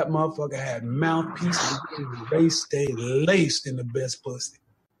 but that motherfucker had mouthpieces. Ray stayed laced in the best pussy.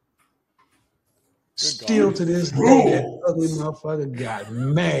 Still to this day, that ugly motherfucker got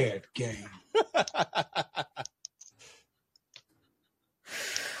mad game.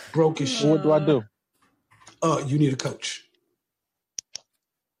 Broke his shit. What do I do? You need a coach.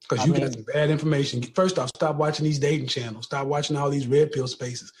 Because you got some bad information. First off, stop watching these dating channels. Stop watching all these red pill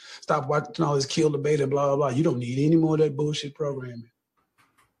spaces. Stop watching all this kill debate and blah, blah, blah. You don't need any more of that bullshit programming.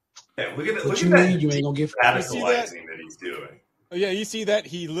 Yeah, look at what that. You ain't gonna get radicalizing that he's doing. Oh, yeah, you see that?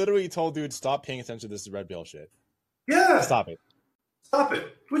 He literally told dude, stop paying attention to this red pill shit. Yeah. Stop it. Stop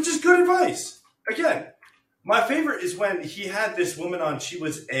it. Which is good advice. Again, my favorite is when he had this woman on. She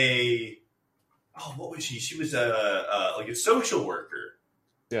was what was she? She was like a social worker.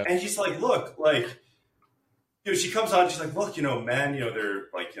 Yeah. And he's like, look, like, she comes on, she's like, look, men, they're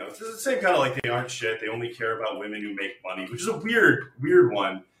like, it's the same kind of like they aren't shit. They only care about women who make money, which is a weird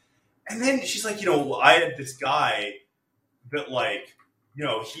one. And then she's like, I had this guy that like,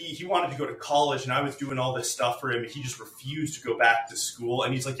 he wanted to go to college and I was doing all this stuff for him. And he just refused to go back to school.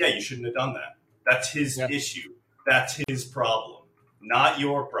 And he's like, yeah, you shouldn't have done that. That's his issue. That's his problem, not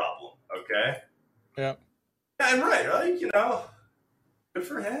your problem. Okay. Yeah. And right. Good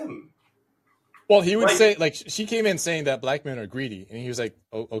for him. Well, he would say, like, she came in saying that black men are greedy, and he was like,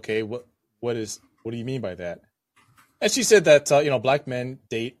 "Oh, okay, what do you mean by that?" And she said that black men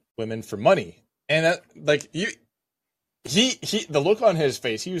date women for money, and that, like, he the look on his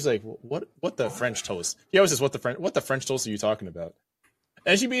face, he was like, "What the French toast?" He always says, "What the French toast are you talking about?"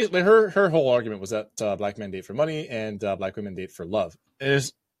 And she basically her whole argument was that black men date for money and black women date for love.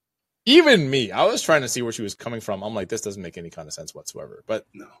 Even me, I was trying to see where she was coming from. I'm like, this doesn't make any kind of sense whatsoever. But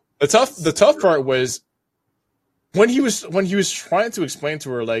no. The tough part was when he was trying to explain to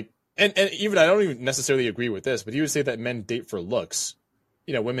her, like, and even I don't even necessarily agree with this, but he would say that men date for looks,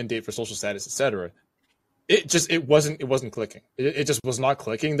 women date for social status, etc. It wasn't clicking. It just was not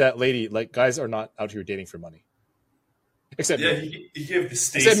clicking. That lady, like, guys are not out here dating for money. Except me. He gave the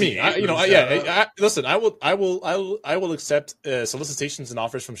Stacey. Except me. Listen, I will accept solicitations and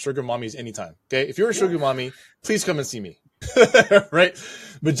offers from sugar mommies anytime. Okay, if you're a sugar mommy, please come and see me. Right,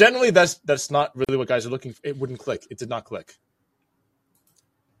 but generally that's not really what guys are looking for. It wouldn't click. It did not click.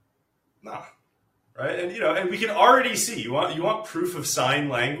 Nah, right, and we can already see. You want proof of sign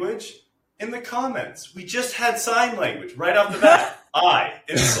language in the comments. We just had sign language right off the bat.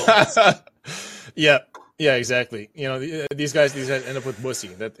 Insults. Yeah. Yeah, exactly. These guys end up with pussy.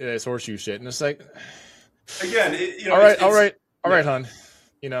 That's horseshoe shit, and it's like, again, all right, hon.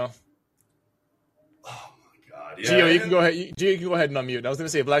 Oh my god, yeah. Gio, you can go ahead. Gio, you can go ahead and unmute. I was going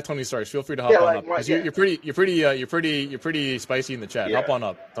to say, Black Tony Starks. Feel free to hop on up. You're pretty spicy in the chat. Hop on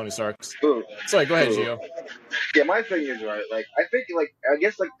up, Tony Starks. Sorry, go ahead, Gio. Yeah, my thing is right. Like, I think, like, I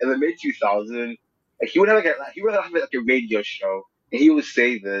guess, like, in the mid 2000s, like, he would have like a radio show, and he would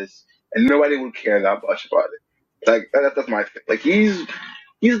say this. And nobody would care that much about it. Like that's my thing. Like he's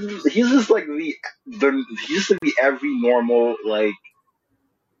just like the every normal, like,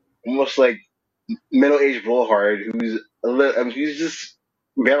 almost like middle-aged blowhard who's just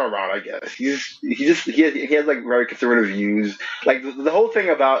been around. I guess he has like very conservative views. Like the whole thing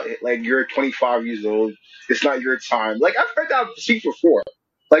about it, like, you're 25 years old, it's not your time. Like, I've heard that speech before.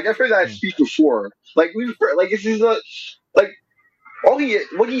 Like we've heard, like, this is like. What he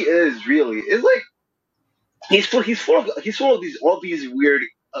is really is like he's full of these weird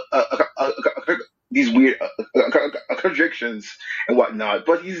contradictions and whatnot.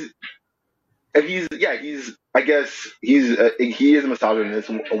 But he is a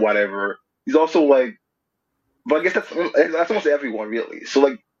misogynist or whatever. He's also like, but I guess that's almost everyone really. So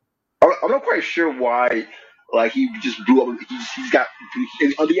like I'm not quite sure why, like, he just blew up. He's got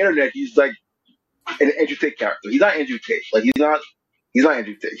on the internet. He's like an Andrew Tate character. He's not Andrew Tate. Like he's not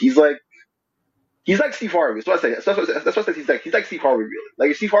Andrew Tate. He's like Steve Harvey. That's what I say. That's what I say. He's like Steve Harvey, really.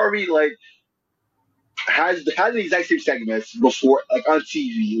 Like, Steve Harvey, like, has the exact same segments before, like, on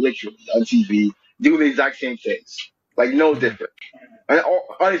TV, literally on TV, doing the exact same things. Like, no different. And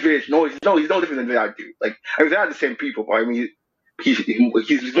on his videos, he's no different than I do. Like, I mean, they're not the same people, but I mean,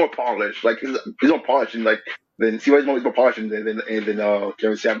 he's more polished. Like, he's more polished than, like, Then CY's more polished than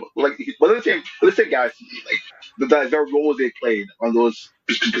Kevin Samuels. Like, but they're the same guys. Like the roles they played on those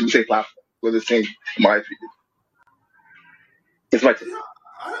same platforms were the same, in my opinion. It's my take. Yeah,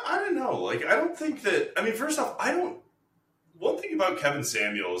 I don't know. Like, I don't think that. I mean, first off, I don't. One thing about Kevin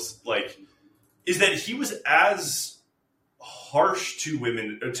Samuels, like, is that he was as harsh to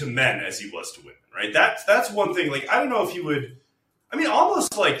women, or to men, as he was to women. Right? That's one thing. Like, I don't know if he would. I mean,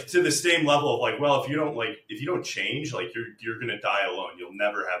 almost like to the same level of like, well, if you don't change, like you're gonna die alone. You'll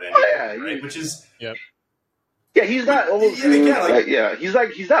never have anything, right? Which is Yeah, he's not old dude.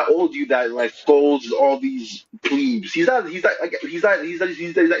 He's not old dude that like scolds all these plebes. He's not dude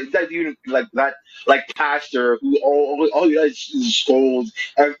like that like pastor who all he does is scolds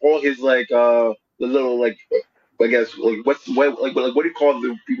and all his like the little like I guess like what do you call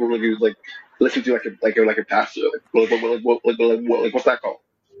the people like listen to like a pastor like what's that called?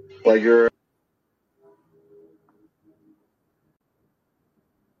 Like you're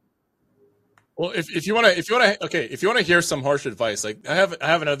Well, if you want to hear some harsh advice, like I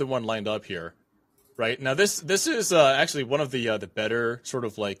have another one lined up here. Right now, this is actually one of the better sort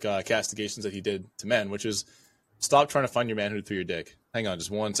of like castigations that he did to men, which is stop trying to find your manhood through your dick. Hang on,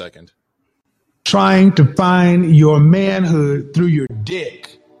 just 1 second. Trying to find your manhood through your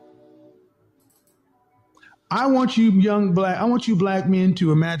dick. I want you black men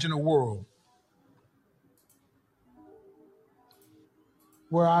to imagine a world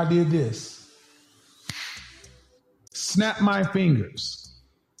where I did this. Snap my fingers.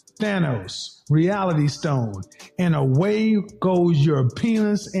 Thanos, Reality Stone, and away goes your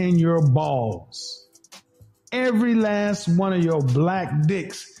penis and your balls. Every last one of your black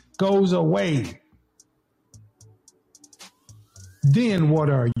dicks goes away. Then what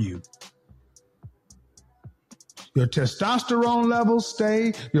are you? Your testosterone levels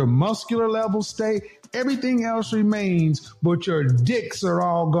stay, your muscular levels stay, everything else remains, but your dicks are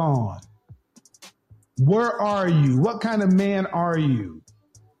all gone. Where are you? What kind of man are you?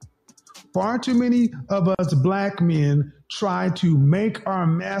 Far too many of us black men try to make our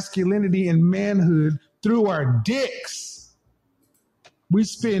masculinity and manhood through our dicks. We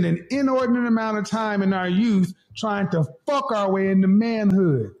spend an inordinate amount of time in our youth trying to fuck our way into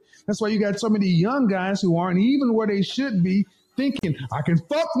manhood. That's why you got so many young guys who aren't even where they should be, thinking, I can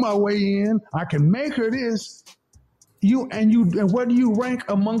fuck my way in, I can make her this. And where do you rank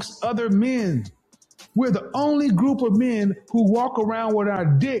amongst other men? We're the only group of men who walk around with our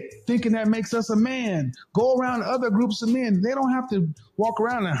dick thinking that makes us a man. Go around other groups of men. They don't have to walk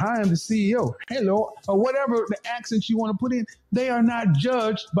around and hi, I'm the CEO. Hello, or whatever the accent you want to put in. They are not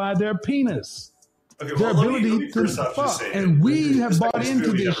judged by their penis. Okay, Their well, ability to fuck. And we have bought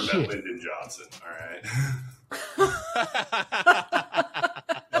into this shit. Lyndon Johnson, all right?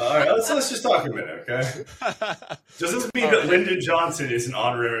 All right, let's just talk a minute, okay? Does this mean that Lyndon Johnson is an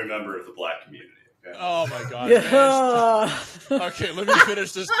honorary member of the black community? Okay? Oh my god. Yeah. Okay, let me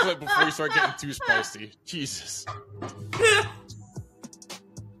finish this clip before you start getting too spicy. Jesus.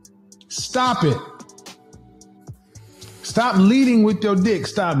 Stop it. Stop leading with your dick.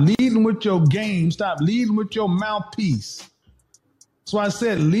 Stop leading with your game. Stop leading with your mouthpiece. That's why I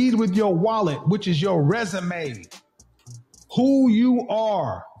said lead with your wallet, which is your resume. Who you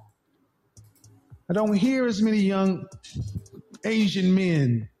are. I don't hear as many young Asian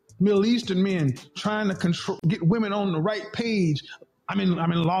men, Middle Eastern men trying to get women on the right page. I'm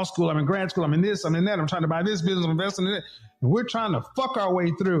in law school, I'm in grad school, I'm in this, I'm in that, I'm trying to buy this business, I'm investing in it. And we're trying to fuck our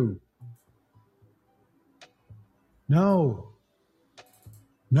way through. No.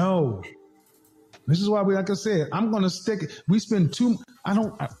 This is why like I said, I'm going to stick it. We spend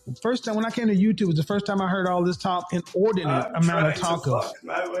first time when I came to YouTube was the first time I heard all this talk, inordinate amount of talk of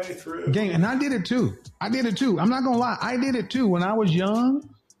my way through. Game. And I did it too. I'm not going to lie. I did it too. When I was young,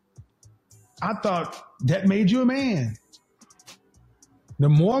 I thought that made you a man. The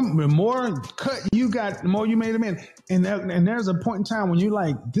more cut you got, the more you made a man. And there's a point in time when you're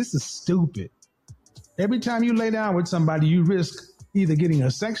like, this is stupid. Every time you lay down with somebody, you risk either getting a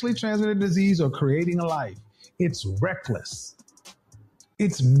sexually transmitted disease or creating a life. It's reckless.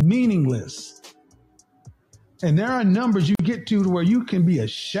 It's meaningless. And there are numbers you get to where you can be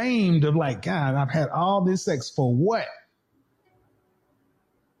ashamed of like, God, I've had all this sex for what?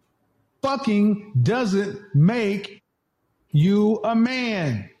 Fucking doesn't make you a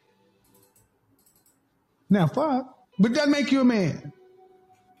man. Now fuck, but doesn't make you a man.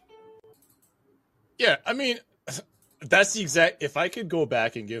 Yeah, I mean, that's the exact. If I could go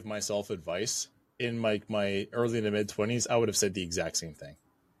back and give myself advice in my early to mid 20s, I would have said the exact same thing.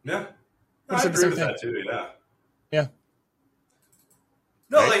 Yeah, I agree with that too. Yeah.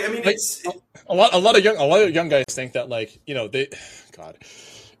 No, right? like I mean, like, it's a lot of young guys think that like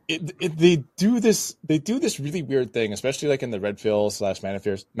they do this really weird thing, especially like in the Red Pill /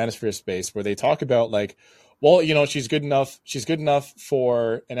 Manosphere space, where they talk about like, well, she's good enough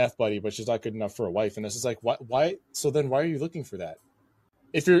for an F buddy, but she's not good enough for a wife, and this is like, why? So then why are you looking for that?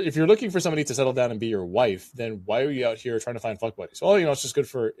 If you're looking for somebody to settle down and be your wife, then why are you out here trying to find fuck buddies? Well, it's just good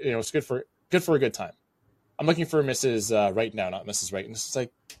for it's good for a good time. I'm looking for Mrs. Right now, not Mrs. Right, and it's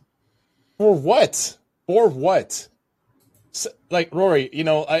like, for what? For what? So, like, Rory, I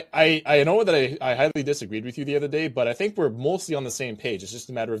know that I highly disagreed with you the other day, but I think we're mostly on the same page. It's just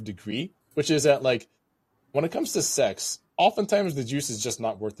a matter of degree, which is that, like, when it comes to sex, oftentimes the juice is just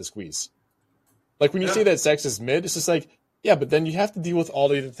not worth the squeeze. Like, when you say that sex is mid, it's just like, yeah, but then you have to deal with all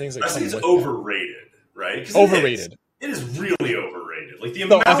the other things that I come think it's with overrated, right? Overrated. It is really overrated. Like, the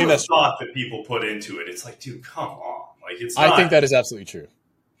amount of thought that people put into it, it's like, dude, come on. Like, it's not, I think that is absolutely true.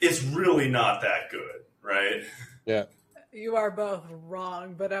 It's really not that good, right? Yeah. You are both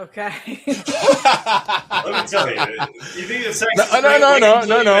wrong, but okay. Let me tell you, you think that sex is great?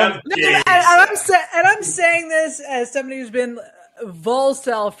 No. And I'm saying this as somebody who's been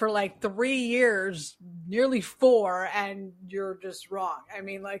Volcel for like 3 years, nearly 4, and you're just wrong. I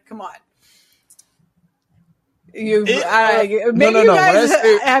mean, like, come on. You guys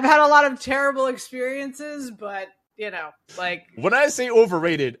have had a lot of terrible experiences, but like, when I say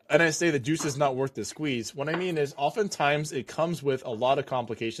overrated and I say the juice is not worth the squeeze, what I mean is oftentimes it comes with a lot of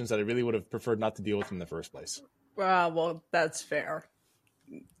complications that I really would have preferred not to deal with in the first place. Well, that's fair.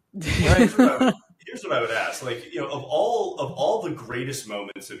 Here's what I would ask: like, of all the greatest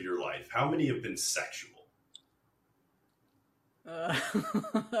moments of your life, how many have been sexual? A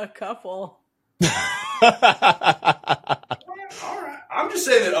couple. All right. I'm just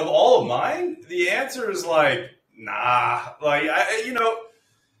saying that of all of mine, the answer is like, nah. Like,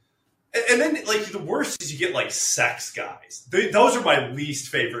 and then like the worst is you get like sex guys. Those are my least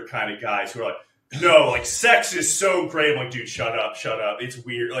favorite kind of guys who are like, no, like sex is so great. I'm like, dude, shut up. It's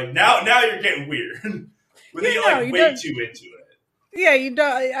weird. Like now you're getting weird. When they like way too into it. Yeah, you don't.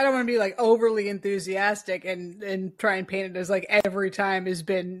 I don't want to be like overly enthusiastic and try and paint it as like every time has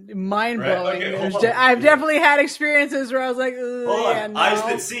been mind blowing. Right, okay, I've definitely had experiences where I was like, hold on. No. Eyes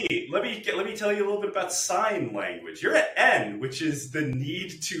that see. Let me tell you a little bit about sign language. You're at N, which is the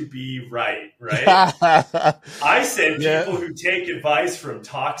need to be right. I said people who take advice from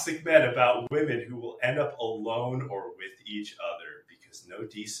toxic men about women who will end up alone or with each other because no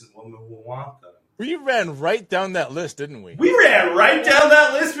decent woman will want them. We ran right down that list, didn't we? We ran right down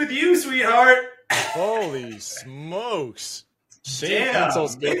that list with you, sweetheart. Holy smokes. Damn.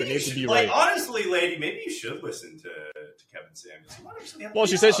 Maybe need to be like, right. Honestly, lady, maybe you should listen to Kevin Samuels. Well,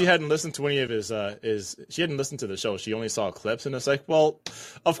 she said she hadn't listened to any of his she hadn't listened to the show. She only saw clips, and it's like, well,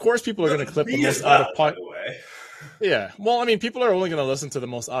 of course people are going to clip the most out of pocket. Yeah. Well, I mean, people are only going to listen to the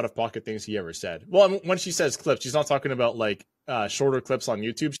most out of pocket things he ever said. Well, when she says clips, she's not talking about like shorter clips on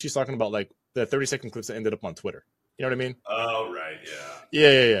YouTube. She's talking about like the 30-second clips that ended up on Twitter. You know what I mean? Oh, right.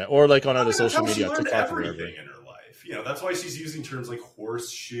 Yeah. Yeah. Or like on other social media. She learned everything in her life. That's why she's using terms like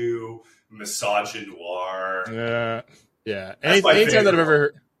horseshoe, misogynoir. Yeah. Anytime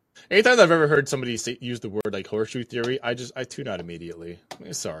that I've ever heard somebody use the word like horseshoe theory, I tune out immediately.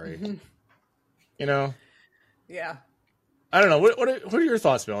 Sorry. Yeah. I don't know. What are your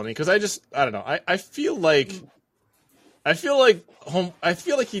thoughts, Melanie? Because I don't know. I feel like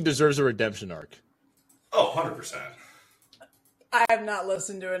he deserves a redemption arc. Oh, 100%. I have not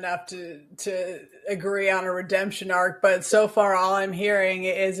listened to enough to agree on a redemption arc, but so far all I'm hearing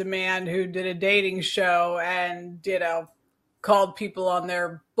is a man who did a dating show and, called people on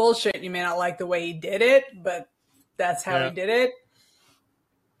their bullshit. You may not like the way he did it, but that's how he did it.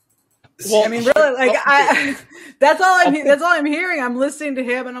 Well, I mean, really, like that's all I'm hearing. I'm listening to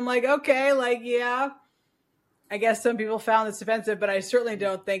him and I'm like, okay, like, yeah, I guess some people found this offensive, but I certainly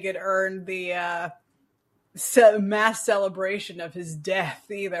don't think it earned the mass celebration of his death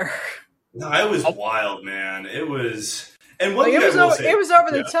either. No, it was wild, man. It was, and it was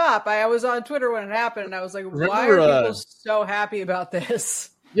over the top. I was on Twitter when it happened, and I was like, why are people so happy about this?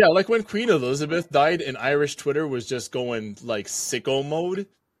 Yeah, like when Queen Elizabeth died and Irish Twitter was just going like sicko mode.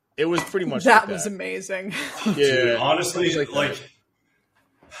 It was pretty much that was amazing. Yeah, dude, honestly, like okay,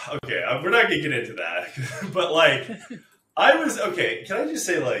 we're not gonna get into that, but like, can I just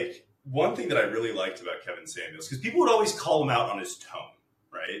say like, one thing that I really liked about Kevin Samuels, because people would always call him out on his tone,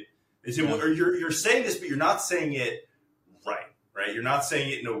 right? They say, well, or you're saying this, but you're not saying it right? You're not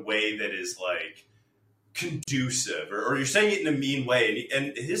saying it in a way that is like conducive, or you're saying it in a mean way.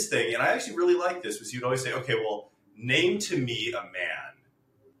 And his thing, and I actually really like this, was he would always say, okay, well, name to me a man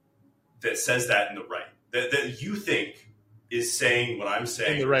that says that in the right, that you think is saying what I'm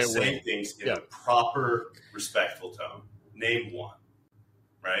saying, in the right saying way. things in the proper, respectful tone. Name one,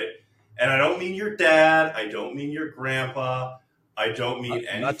 right? And I don't mean your dad. I don't mean your grandpa. I don't mean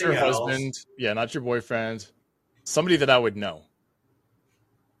anything not your else. husband. Yeah, not your boyfriend. Somebody that I would know.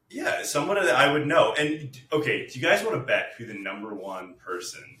 Yeah, someone that I would know. And okay, do you guys want to bet who the number one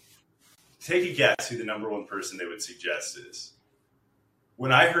person? Take a guess who the number one person they would suggest is.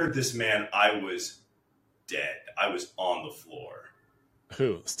 When I heard this man, I was dead. I was on the floor.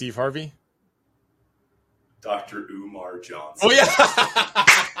 Who? Steve Harvey? Dr. Umar Johnson. Oh, yeah.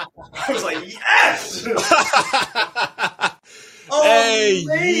 I was like, yes! Hey,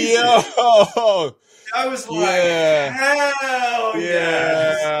 yo! I was like, hell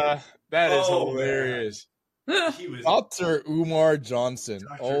yeah. That is hilarious. He was Dr. Umar Johnson.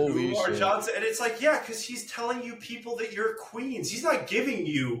 Dr. Holy Umar shit. Johnson. And it's like, yeah, because he's telling you people that you're queens. He's not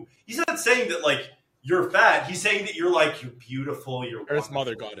saying that, like, you're fat. He's saying that you're beautiful, you're Earth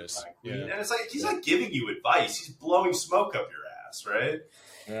Mother Goddess. Yeah. And it's like, he's not giving you advice. He's blowing smoke up your ass, right?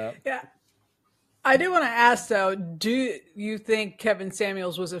 Yeah. I do want to ask, though, do you think Kevin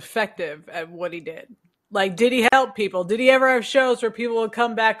Samuels was effective at what he did? Like, did he help people? Did he ever have shows where people would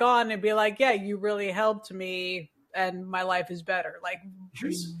come back on and be like, yeah, you really helped me and my life is better? Like,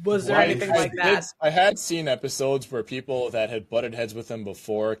 was there anything like that? I had seen episodes where people that had butted heads with him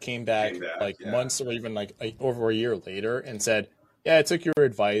before came back months or even like over a year later and said, yeah, I took your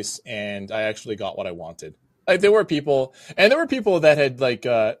advice and I actually got what I wanted. Like, there were people that had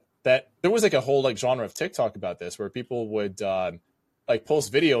that there was like a whole like genre of TikTok about this where people would like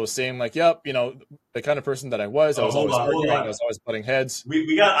post videos saying like, yep, you know, the kind of person that I was always arguing, I was always butting heads.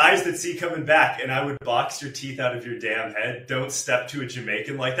 We got eyes that see coming back, and I would box your teeth out of your damn head. Don't step to a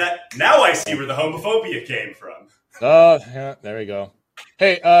Jamaican like that. Now I see where the homophobia came from. Yeah, there we go.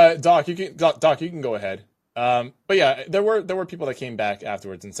 Hey, Doc, you can go ahead. But yeah, there were people that came back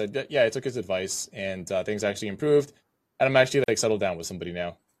afterwards and said, yeah, I took his advice and things actually improved, and I'm actually like settled down with somebody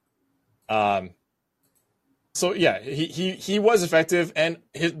now. So yeah, he was effective, and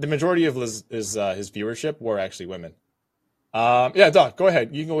the majority of his viewership were actually women. Yeah, Doc, go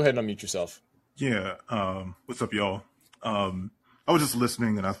ahead. You can go ahead and unmute yourself. Yeah. What's up, y'all? I was just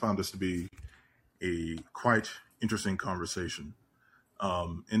listening, and I found this to be a quite interesting conversation.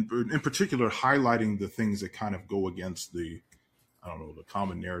 In particular, highlighting the things that kind of go against the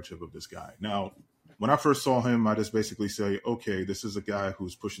common narrative of this guy. Now, when I first saw him, I just basically say, okay, this is a guy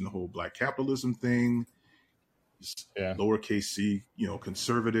who's pushing the whole black capitalism thing. Lowercase c,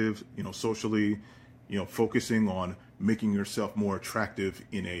 conservative, socially, focusing on making yourself more attractive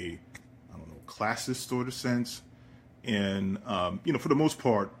in a, classist sort of sense. And, for the most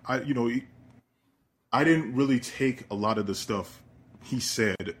part, I didn't really take a lot of the stuff he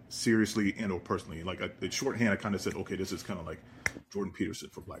said seriously and or personally. Like in shorthand, I kind of said, okay, this is kind of like Jordan Peterson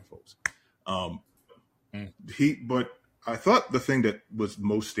for black folks. But I thought the thing that was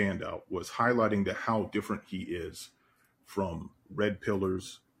most standout was highlighting how different he is from Red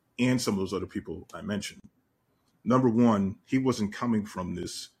Pillars and some of those other people I mentioned. Number one, he wasn't coming from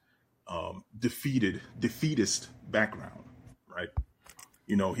this defeatist background, right?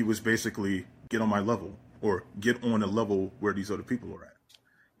 He was basically get on my level or get on a level where these other people are at.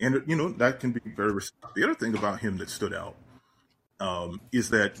 And, that can be very respectful. The other thing about him that stood out is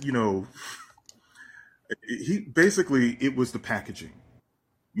that, he basically, it was the packaging.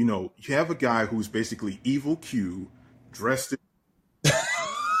 You have a guy who's basically evil Q dressed in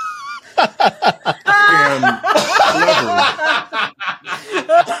and clever.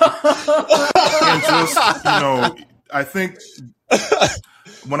 And just, I think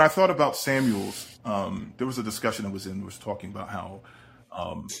when I thought about Samuels, there was a discussion I was talking about how,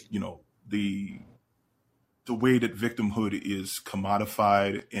 the way that victimhood is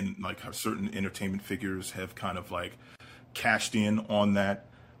commodified and like how certain entertainment figures have kind of like cashed in on that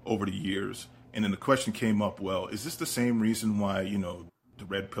over the years. And then the question came up, well, is this the same reason why, the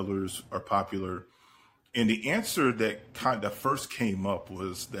Red Pillars are popular? And the answer that first came up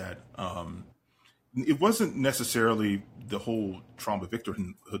was that it wasn't necessarily the whole trauma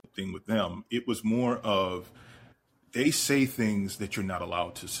victimhood thing with them. It was more of they say things that you're not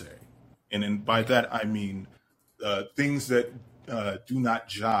allowed to say. And then by that, I mean things that do not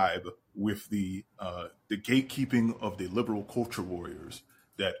jibe with the gatekeeping of the liberal culture warriors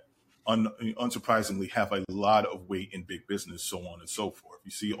that unsurprisingly have a lot of weight in big business, so on and so forth.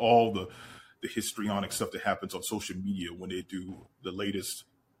 You see all the histrionic stuff that happens on social media when they do the latest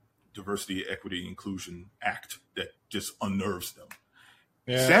diversity, equity, inclusion act that just unnerves them.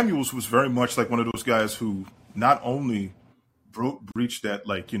 Yeah. Samuels was very much like one of those guys who not only breached that,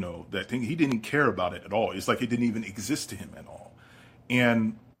 like, that thing. He didn't care about it at all. It's like it didn't even exist to him at all.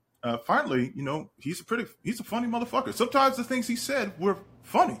 And finally, he's a funny motherfucker. Sometimes the things he said were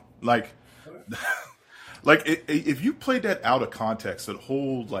funny. Like, if you played that out of context, that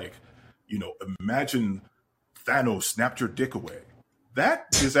whole, like, imagine Thanos snapped your dick away. That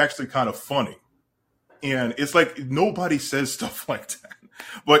is actually kind of funny. And it's like nobody says stuff like that.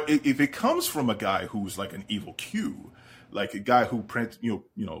 But if it comes from a guy who's like an evil Q, like a guy who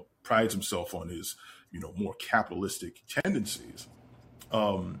prides himself on his more capitalistic tendencies,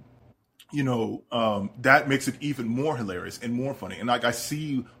 that makes it even more hilarious and more funny. And like I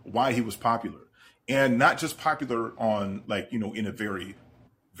see why he was popular, and not just popular on in a very,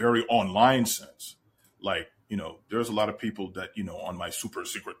 very online sense. Like, there's a lot of people that, on my super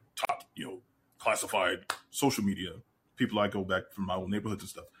secret top, classified social media, people I go back from my old neighborhoods and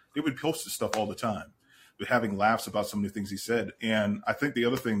stuff, they would post this stuff all the time. But having laughs about some of the things he said. And I think the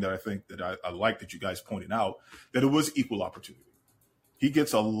other thing that I like that you guys pointed out, that it was equal opportunity. He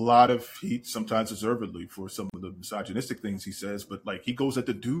gets a lot of heat, sometimes deservedly, for some of the misogynistic things he says, but like he goes at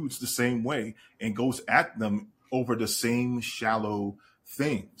the dudes the same way and goes at them over the same shallow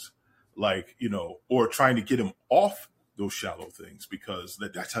things, like, or trying to get him off those shallow things, because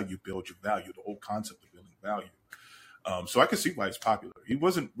that's how you build your value, the whole concept of building value. So I can see why it's popular. He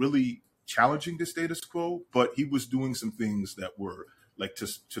wasn't really challenging the status quo, but he was doing some things that were like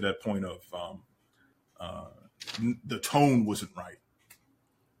to that point of the tone wasn't right.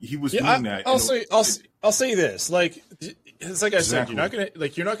 He was doing that. I'll say this. Like, it's like I said,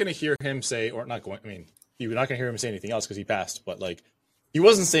 Exactly. you're not gonna hear him say, or not going. I mean, you're not gonna hear him say anything else because he passed. But like, he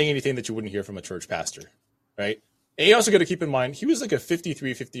wasn't saying anything that you wouldn't hear from a church pastor, right? And you also got to keep in mind he was like a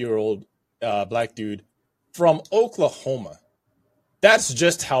 50-year-old black dude from Oklahoma. That's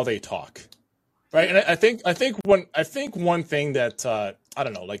just how they talk, right? And I think one thing that I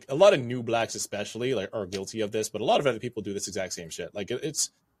don't know, like a lot of new blacks especially like are guilty of this, but a lot of other people do this exact same shit. Like it's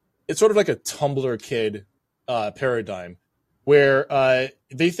sort of like a Tumblr kid paradigm where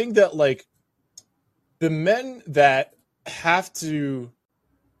they think that like the men that have to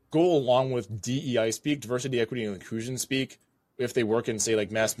go along with DEI speak, diversity, equity, and inclusion speak, if they work in, say, like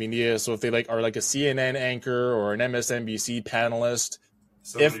mass media. So if they like are like a CNN anchor or an MSNBC panelist,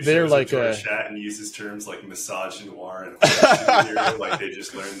 Somebody if they're like a chat and uses terms like misogynoir and like they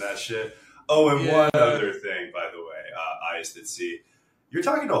just learned that shit. Oh, and one other thing, by the way, eyes that see. You're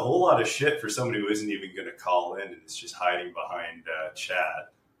talking a whole lot of shit for somebody who isn't even going to call in and is just hiding behind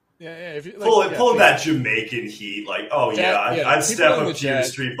chat. Yeah. If you, like, pulling that Jamaican heat, like, I'd step up to the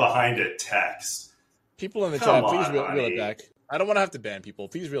street behind a text. People in the chat, please reel it back. I don't want to have to ban people.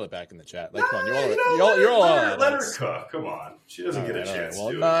 Please reel it back in the chat. Like, come on, you're all let her cook. Come on, she doesn't get a chance.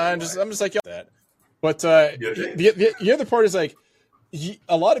 Well, no, I'm just like that. But the other part is like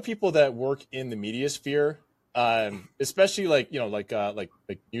a lot of people that work in the media sphere, especially like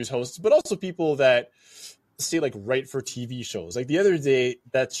news hosts, but also people that say like write for TV shows. Like the other day,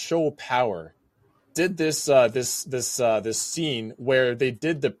 that show Power did this scene where they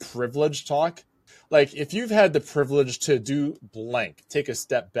did the privilege talk. Like, if you've had the privilege to do blank, take a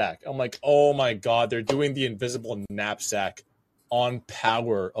step back. I'm like, oh my God, they're doing the invisible knapsack on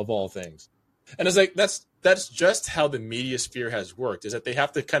Power of all things. And it's like, that's just how the media sphere has worked, is that they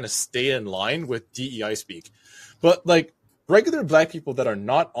have to kind of stay in line with DEI speak. But like regular black people that are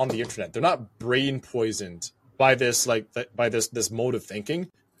not on the internet, they're not brain poisoned by this, this mode of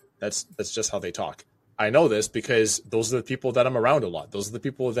thinking. That's just how they talk. I know this because those are the people that I'm around a lot. Those are the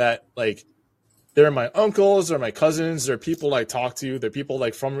people that like, they're my uncles, they're my cousins, they're people I talk to, they're people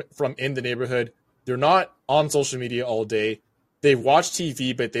like from in the neighborhood. They're not on social media all day. They watch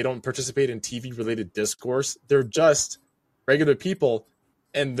TV, but they don't participate in TV-related discourse. They're just regular people.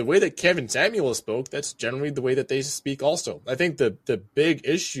 And the way that Kevin Samuel spoke, that's generally the way that they speak also. I think the big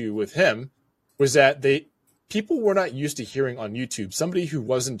issue with him was that people were not used to hearing on YouTube somebody who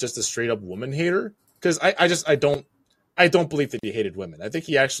wasn't just a straight-up woman hater. Because I don't believe that he hated women. I think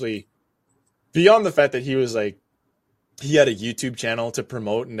he actually... Beyond the fact that he was like, he had a YouTube channel to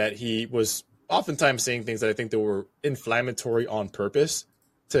promote and that he was oftentimes saying things that I think that were inflammatory on purpose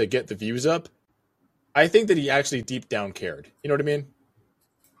to get the views up, I think that he actually deep down cared. You know what I mean?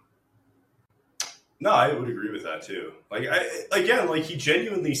 No, I would agree with that too. Like, he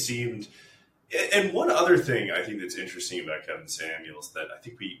genuinely seemed... And one other thing I think that's interesting about Kevin Samuels that I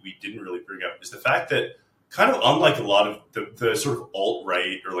think we didn't really bring up is the fact that kind of unlike a lot of the sort of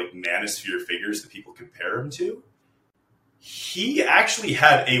alt-right or like manosphere figures that people compare him to, he actually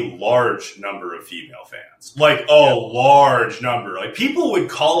had a large number of female fans, like large number. Like people would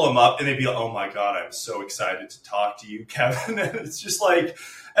call him up and they'd be like, "Oh my God, I'm so excited to talk to you, Kevin." And it's just like,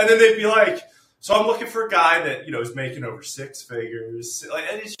 and then they'd be like, "So I'm looking for a guy that, is making over 6 figures." Like,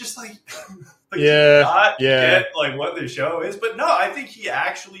 and it's just like, get like what the show is. But no, I think he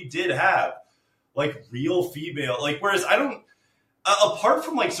actually did have like real female, like, whereas I don't, apart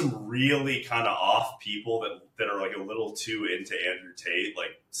from like some really kind of off people that are like a little too into Andrew Tate,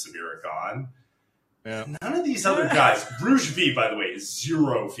 like Samira Khan. Yeah. None of these other guys. Rouge V, by the way, is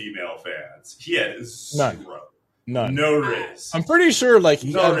 0 female fans. He had 0. None. No Riz. I'm pretty sure,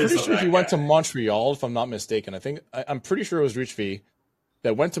 he guy. went to Montreal, if I'm not mistaken. I'm pretty sure it was Rouge V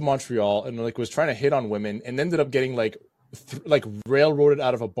that went to Montreal and like was trying to hit on women and ended up getting like railroaded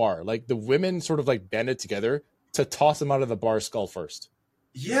out of a bar. Like the women sort of like banded together to toss him out of the bar skull first.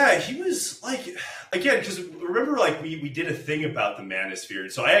 Yeah, he was like, again, because remember, like we did a thing about the Manosphere,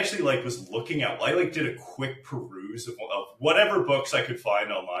 so I actually like was looking at, I like did a quick peruse of whatever books I could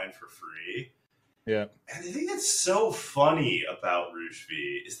find online for free. Yeah, and the thing that's so funny about Rouge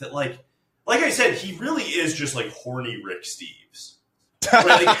V is that like I said, he really is just like horny Rick Steves.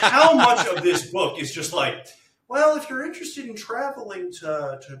 Right? Like how much of this book is just like, well, if you're interested in traveling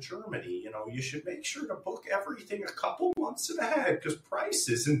to Germany, you should make sure to book everything a couple months ahead because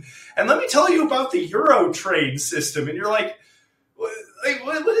prices. And let me tell you about the Euro trade system. And you're like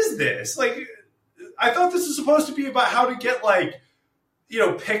what is this? Like, I thought this was supposed to be about how to get like,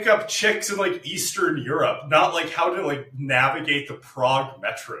 pick up chicks in like Eastern Europe, not like how to like navigate the Prague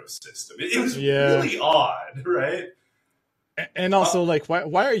metro system. It was really odd, right? And also, like,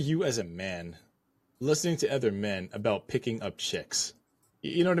 why are you as a man listening to other men about picking up chicks?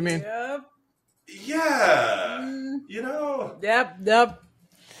 You know what I mean? Yep. Yeah. Yep.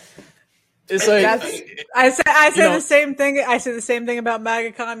 It's like I say the same thing. I say the same thing about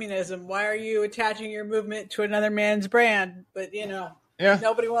MAGA communism. Why are you attaching your movement to another man's brand? But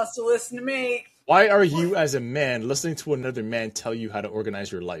nobody wants to listen to me. Why are you as a man listening to another man tell you how to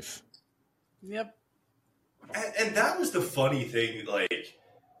organize your life? Yep. And that was the funny thing, like,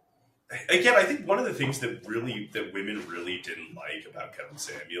 again, I think one of the things that women really didn't like about Kevin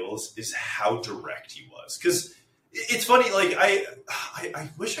Samuels is how direct he was. Because it's funny, like, I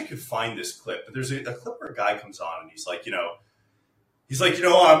wish I could find this clip, but there's a clip where a guy comes on and he's like, I'm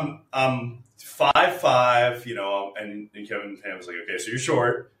 5'5", and Kevin Samuels like, okay, so you're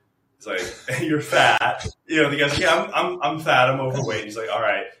short. He's like, you're fat. The guy's like, yeah, I'm fat, I'm overweight. He's like, all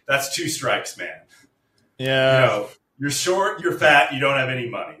right, that's 2 strikes, man. Yeah. You're short, you're fat, you don't have any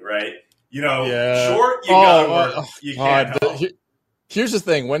money, right? Short, you gotta work. You can't help. Here's the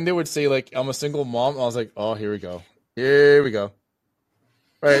thing. When they would say, like, I'm a single mom, I was like, oh, here we go.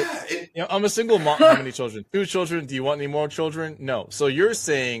 Right? Yeah, I'm a single mom. How many children? 2 children. Do you want any more children? No. So you're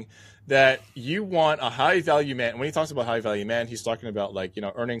saying that you want a high-value man. When he talks about high-value man, he's talking about, like,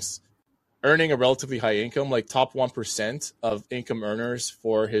 earning a relatively high income, like top 1% of income earners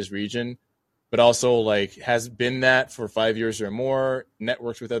for his region, but also like has been that for 5 years or more,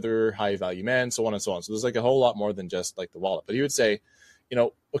 networks with other high value men, so on and so on. So there's like a whole lot more than just like the wallet. But he would say,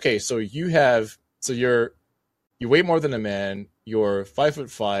 okay, so you weigh more than a man, you're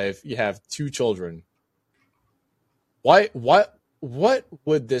 5'5", you have 2 children. What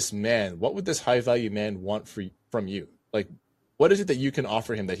would this high value man want from you? Like, what is it that you can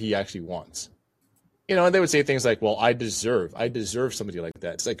offer him that he actually wants? And they would say things like, well, I deserve somebody like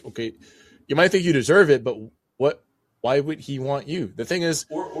that. It's like, okay, you might think you deserve it, but why would he want you? The thing is,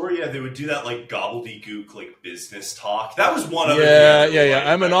 or they would do that like gobbledygook like business talk. That was one other. Yeah.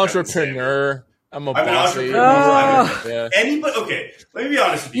 I'm an entrepreneur. I'm an entrepreneur. Anybody? Okay, let me be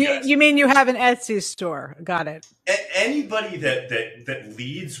honest with you guys. You mean you have an Etsy store? Got it. Anybody that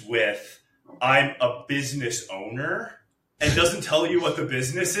leads with "I'm a business owner" and doesn't tell you what the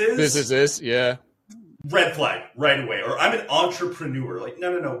business is. Yeah. Red flag right away. Or I'm an entrepreneur. Like,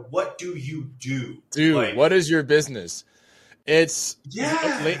 no. What do you do? Dude, like, what is your business?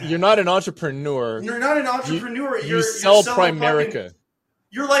 You're not an entrepreneur. You're not an entrepreneur. You sell Primerica.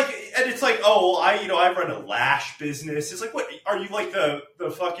 You're like, and it's like, oh, I run a lash business. It's like, what are you like the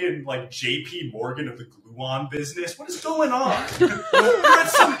fucking like JP Morgan of the glue-on business? What is going on? you're at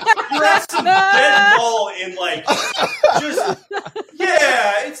some dead mall in like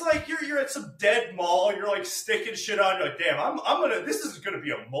it's like you're at some dead mall. You're like sticking shit on. You're like, damn, this is gonna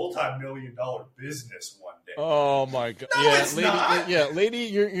be a multi-million-dollar business one day. Oh my god! No, it's lady, not. Lady,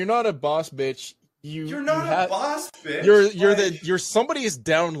 you're not a boss bitch. You're not a boss bitch. You're somebody's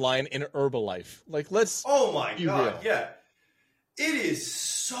downline in Herbalife. Like, let's. Oh my god! real. Yeah. it is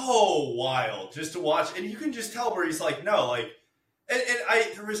so wild just to watch, and you can just tell where he's like, no, like, and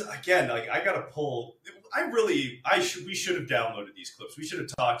there was again, like, I gotta pull. We should have downloaded these clips. We should have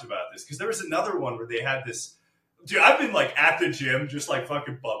talked about this because there was another one where they had this. Dude, I've been like at the gym, just like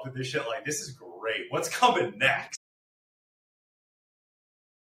fucking bumping this shit. Like, this is great. What's coming next?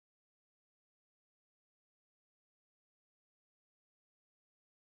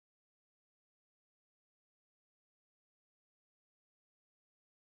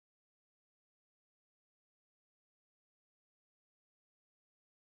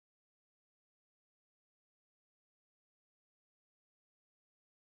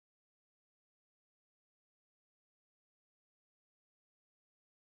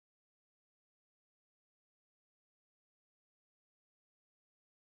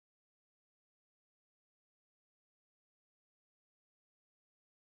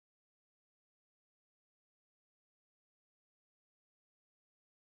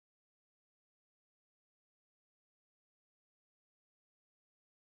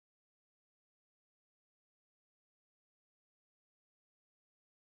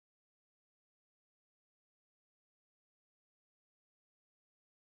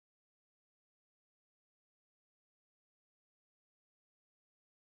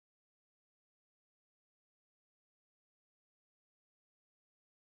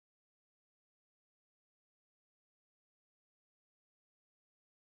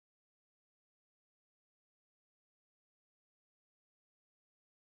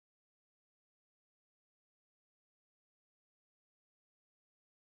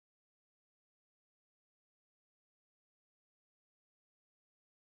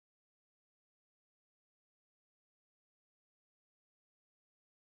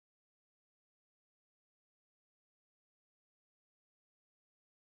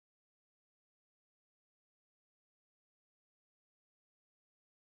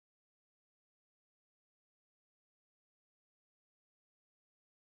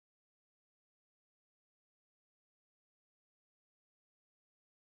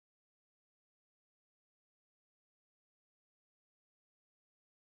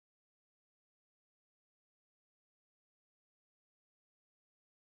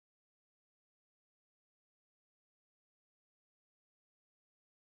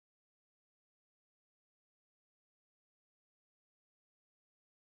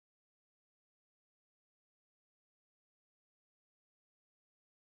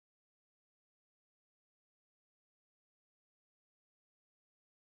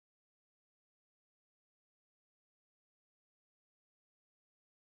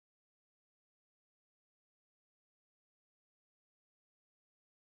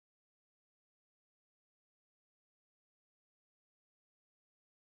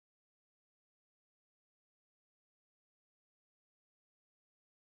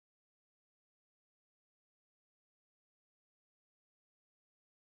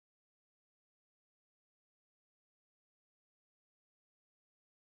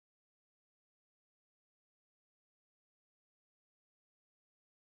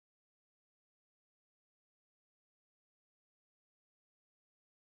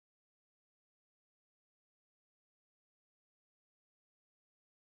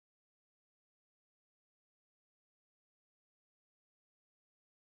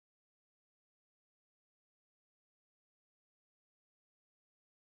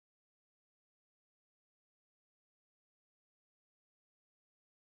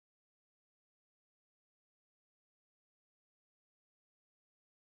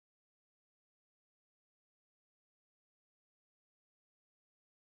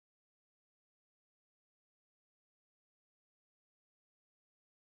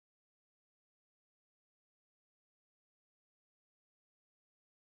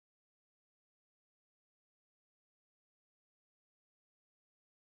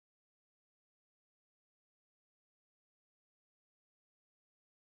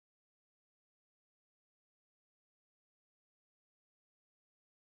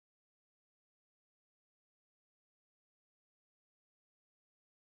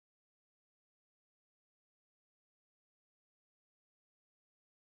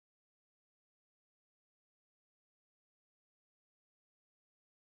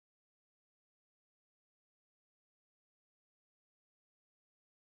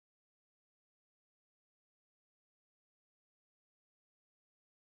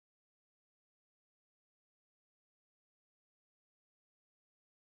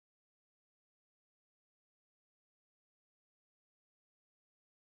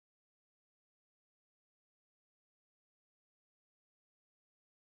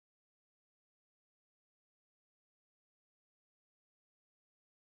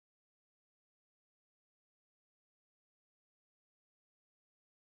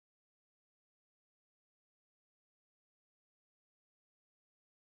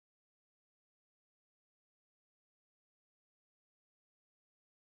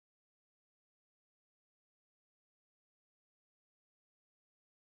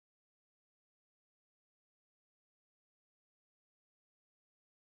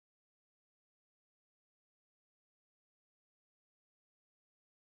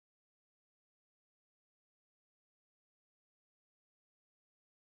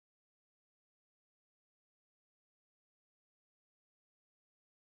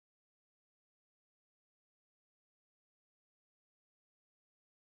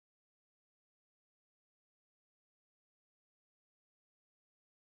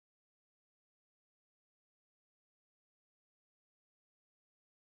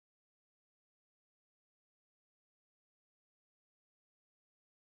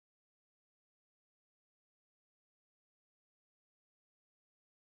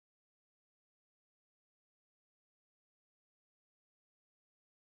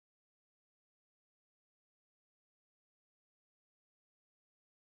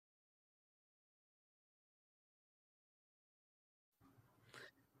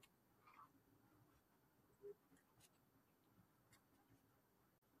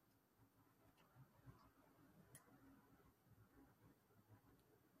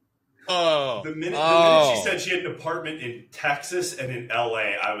 The minute she said she had an apartment in Texas and in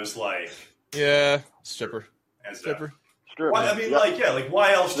LA, I was like, yeah, stripper. Well, I mean,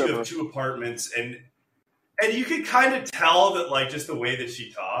 why else do you have 2 apartments? And you could kind of tell that, like, just the way that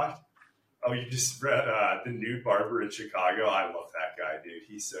she talked. Oh, you just read The Nude Barber in Chicago. I love that guy, dude.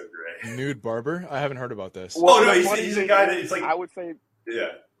 He's so great. Nude Barber? I haven't heard about this. Well, no, he's a guy that it's like, I would say, yeah.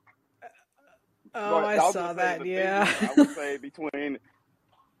 Oh, I saw that. Yeah. I would say between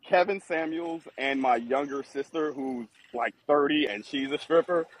Kevin Samuels and my younger sister, who's like 30 and she's a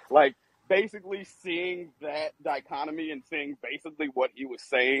stripper, like basically seeing that dichotomy and seeing basically what he was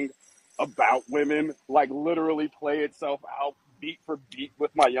saying about women, like literally play itself out beat for beat with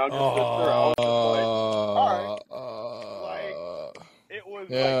my younger sister. I was just like, all right, like it was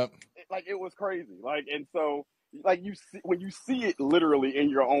like it was crazy, like, and so like you see, when you see it literally in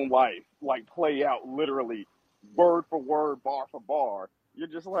your own life, like play out literally word for word, bar for bar, you're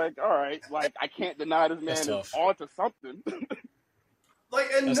just like, all right, like I can't deny this man is onto something. Like,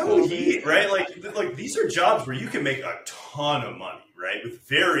 and that's no heat, right? Like these are jobs where you can make a ton of money, right, with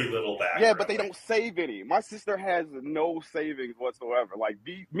very little background. Yeah, but they don't save any. My sister has no savings whatsoever. Like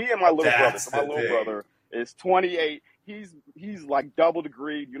me and my little brother. So my little brother is 28. He's like double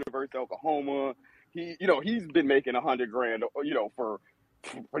degree, University of Oklahoma. He's been making $100,000, for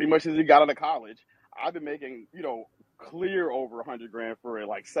pretty much since he got out of college. I've been making, clear over $100,000 for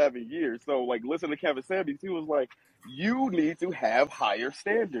like 7 years. So like, listen to Kevin Samuels. He was like, you need to have higher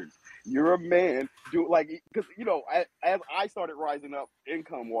standards. You're a man. Because as I started rising up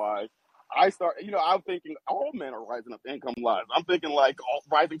income wise, I'm thinking all men are rising up income wise. I'm thinking like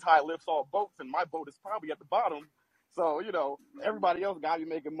rising tide lifts all boats, and my boat is probably at the bottom. So everybody else got to be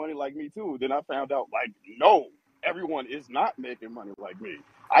making money like me too. Then I found out like, no, everyone is not making money like me.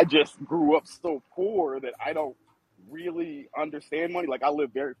 I just grew up so poor that I don't really understand money. Like I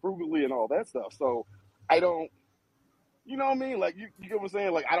live very frugally and all that stuff. So I don't, you know what I mean? Like you get what I'm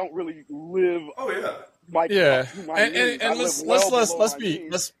saying? Like I don't really live. Oh yeah. And let's be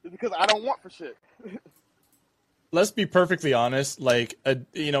because I don't want for shit. Let's be perfectly honest. Like a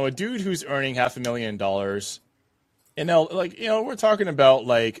dude who's earning $500,000. We're talking about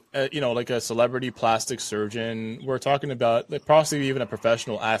like a celebrity plastic surgeon. We're talking about like possibly even a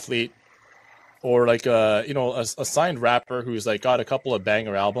professional athlete, or like a signed rapper who's like got a couple of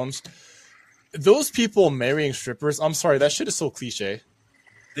banger albums. Those people marrying strippers, I'm sorry, that shit is so cliche.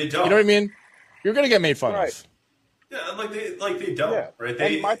 They don't. You know what I mean? You're gonna get made fun of. Yeah, they don't, right?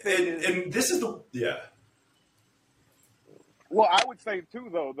 And this is Well, I would say too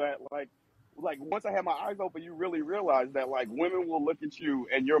though that like once I had my eyes open, you really realize that like women will look at you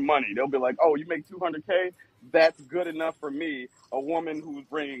and your money. They'll be like, "Oh, you make $200K? That's good enough for me." A woman who's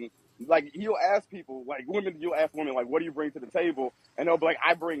bringing, like, you'll ask women, like, "What do you bring to the table?" And they'll be like,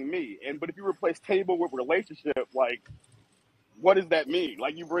 "I bring me." But if you replace table with relationship, like, what does that mean?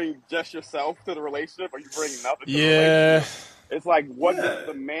 Like, you bring just yourself to the relationship, or you bring nothing to the relationship? It's like, what does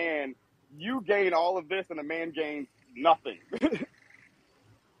the man? You gain all of this, and the man gains nothing.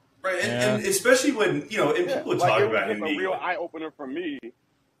 Right, and especially when people talk about him being a real eye opener for me.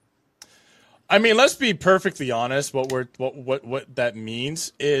 I mean, let's be perfectly honest. What that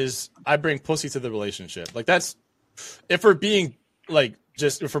means is I bring pussy to the relationship. Like that's if we're being like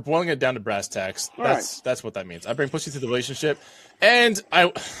if we're boiling it down to brass tacks, that's what that means. I bring pussy to the relationship, and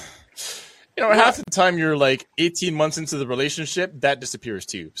half the time you're like 18 months into the relationship, that disappears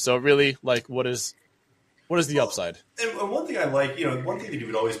too. So really, like, what is the upside? And one thing I like, one thing that you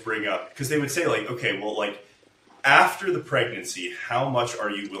would always bring up, because they would say like, okay, well, like after the pregnancy, how much are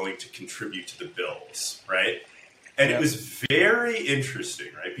you willing to contribute to the bills, right? And it was very interesting,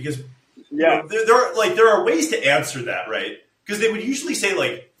 right? Because there are ways to answer that, right? Because they would usually say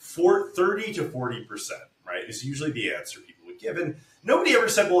like 30 to 40%, right? Is usually the answer people would give, and nobody ever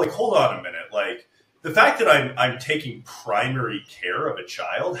said, well, like, hold on a minute, like the fact that I'm taking primary care of a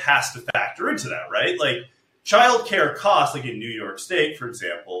child has to factor into that, right? Like child care costs, like in New York State, for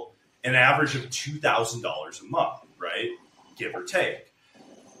example, an average of $2,000 a month, right? Give or take,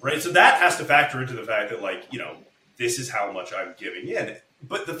 right? So that has to factor into the fact that, like, this is how much I'm giving in.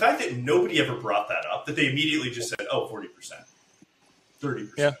 But the fact that nobody ever brought that up, that they immediately just said, oh, 40%,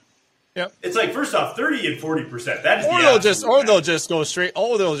 30%. Yeah. It's like, first off, 30 and 40%. That is they'll just go straight.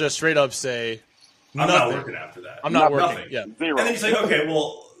 Or they'll just straight up say, I'm not working after that. I'm not working. Nothing. Yeah. Zero. And then he's like, okay,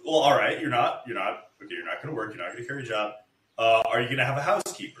 well, all right, you're not going to work. You're not going to carry a job. Are you going to have a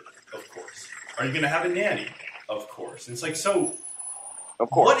housekeeper? Of course. Are you going to have a nanny? Of course. And it's like, so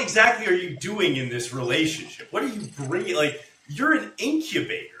what exactly are you doing in this relationship? What are you bringing? Like, you're an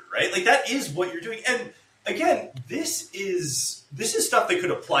incubator, right? Like, that is what you're doing. And again, this is stuff that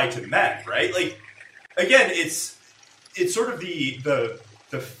could apply to men, right? Like, again, it's sort of the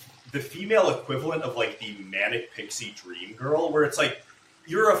female equivalent of like the manic pixie dream girl, where it's like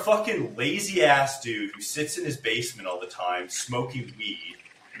you're a fucking lazy ass dude who sits in his basement all the time smoking weed,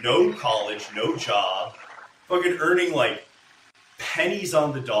 no college, no job, fucking earning like pennies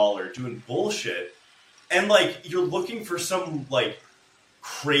on the dollar, doing bullshit, and like you're looking for some like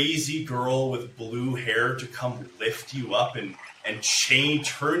crazy girl with blue hair to come lift you up and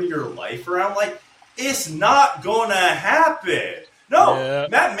turn your life around. Like, it's not gonna happen. No,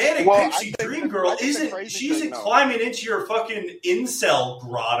 that manic pixie dream girl isn't climbing into your fucking incel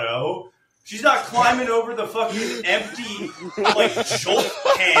grotto. She's not climbing over the fucking empty like jolt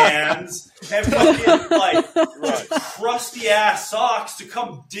cans and fucking like crusty ass socks to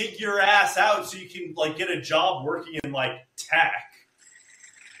come dig your ass out so you can like get a job working in like tech.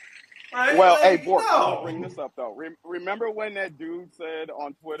 Right? Well, like, hey, Bork, no. I'm gonna bring this up though. Remember when that dude said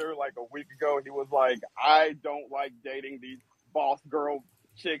on Twitter like a week ago, he was like, "I don't like dating these boss girl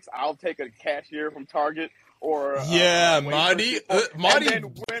chicks. I'll take a cashier from Target or Marty's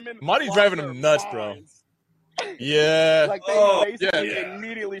driving him nuts, bro. Yeah, like they basically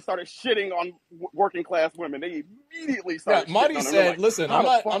immediately started shitting on working class women. They immediately started. Yeah, Marty said, like, "Listen, I'm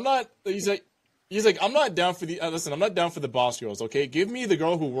not." He's like, I'm not down for the. Listen, I'm not down for the boss girls. Okay, give me the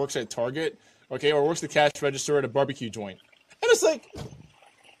girl who works at Target, okay, or works the cash register at a barbecue joint. And it's like,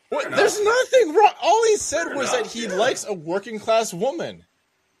 what? There's nothing wrong. All he said was that he likes a working class woman,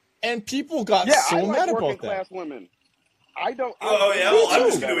 and people got so mad about working that. Class women. I don't. Well, I'm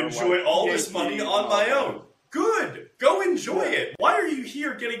just going to enjoy all this money on my own. Good, go enjoy it. Why are you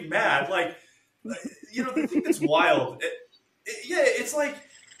here getting mad? Like, you know, the thing that's wild. It's like.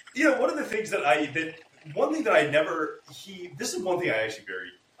 You know, one of the things this is one thing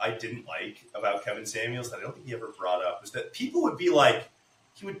I didn't like about Kevin Samuels that I don't think he ever brought up, was that people would be like,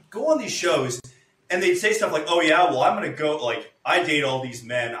 he would go on these shows and they'd say stuff like, oh yeah, well, I'm going to go, like, I date all these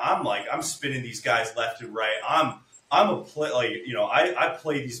men. I'm spinning these guys left and right. I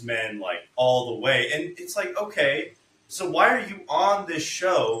play these men like all the way. And it's like, okay, so why are you on this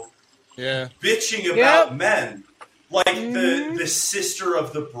show bitching about men? Like the sister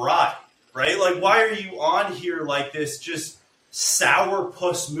of the bride, right? Like, why are you on here like this just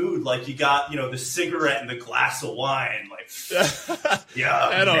sourpuss mood? Like you got, the cigarette and the glass of wine. Like,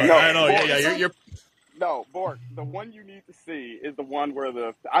 I know. You're. No, Bork, the one you need to see is the one where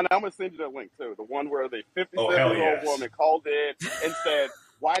I'm going to send you the link too. The one where the 57-year-old woman called in and said,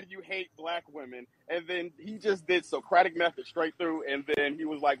 why do you hate black women? And then he just did Socratic method straight through. And then he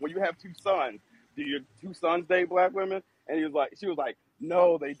was like, well, you have 2 sons. Do your 2 sons date black women? And she was like,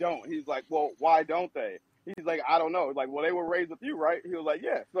 no, they don't. He's like, well, why don't they? He's like, I don't know. Like, well, they were raised with you, right? He was like,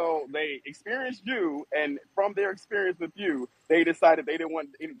 yeah. So they experienced you, and from their experience with you, they decided they didn't want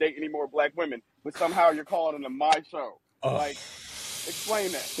to date any more black women. But somehow you're calling them my show. Like,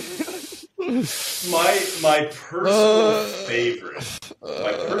 explain that. My personal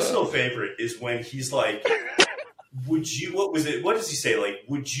favorite is when he's like, what does he say? Like,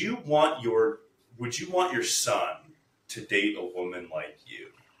 would you want your son to date a woman like you?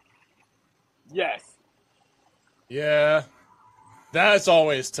 Yes. Yeah. That's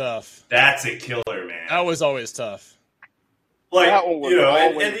always tough. That's a killer, man. That was always tough. Like, that one was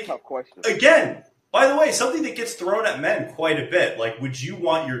always a tough question. Again, by the way, something that gets thrown at men quite a bit. Like, would you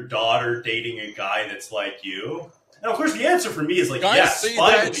want your daughter dating a guy that's like you? And of course, the answer for me is like, yes,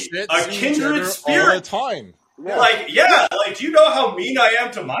 finally, a kindred spirit. All the time. Yeah. Like, do you know how mean I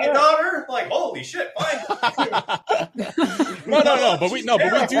am to my daughter? Like, holy shit, fine. No, but we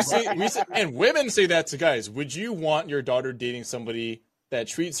do say, and women say that to guys. Would you want your daughter dating somebody that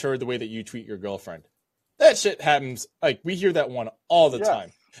treats her the way that you treat your girlfriend? That shit happens. Like, we hear that one all the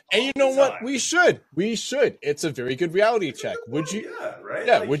time. And you know what? We should. It's a very good reality check. Would you? Yeah, right.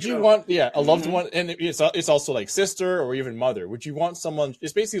 Yeah. Like, would you want? Yeah, a loved one, and it's also like sister or even mother. Would you want someone?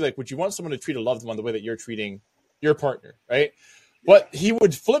 It's basically like, would you want someone to treat a loved one the way that you're treating your partner, right? But he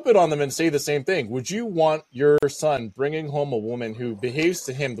would flip it on them and say the same thing. Would you want your son bringing home a woman who behaves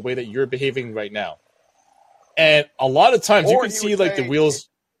to him the way that you're behaving right now? And a lot of times you can see like the wheels.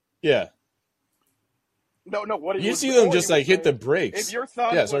 Yeah. No. What you see them just like hit the brakes? If your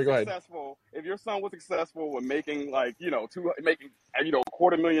son go ahead. If your son was successful with making making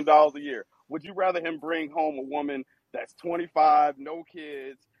 $250,000 a year, would you rather him bring home a woman that's 25, no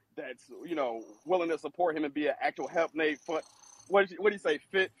kids, that's willing to support him and be an actual helpmate? What do you say?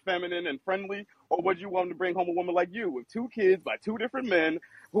 Fit, feminine, and friendly, or would you want him to bring home a woman like you with 2 kids by 2 different men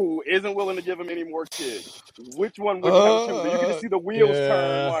who isn't willing to give him any more kids? Which one would you choose? You can see the wheels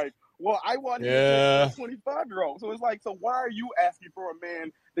turn. Like, Well, I want him to get a 25-year-old. So it's like, so why are you asking for a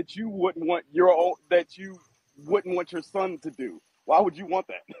man that you wouldn't want your son to do? Why would you want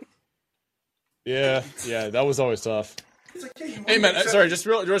that? Yeah, that was always tough. Like, hey man, sorry, just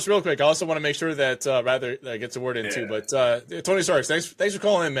real quick. I also want to make sure that Rather gets a word in too. But Tony Starks, thanks for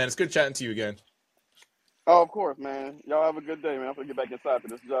calling in, man. It's good chatting to you again. Oh, of course, man. Y'all have a good day, man. I'm gonna get back inside for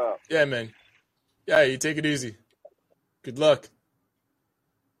this job. Yeah, man. Yeah, you take it easy. Good luck.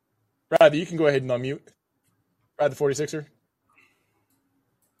 Rather, you can go ahead and unmute. Rather 46er.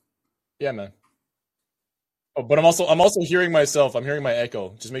 Yeah, man. Oh, but I'm also hearing myself. I'm hearing my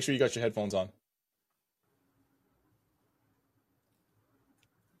echo. Just make sure you got your headphones on.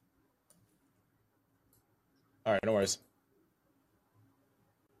 All right, no worries.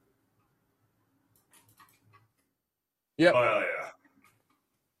 Yep. Oh, yeah.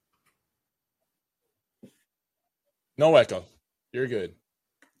 No echo. You're good.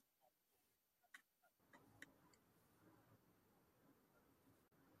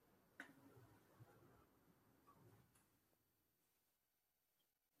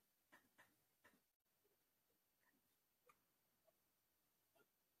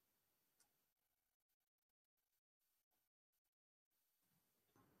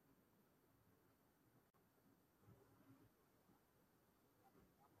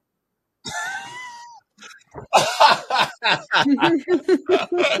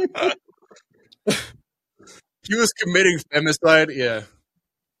 He was committing femicide. Yeah.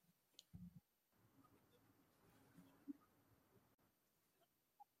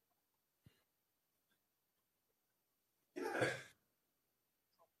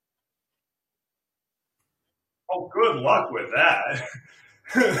 Oh, good luck with that.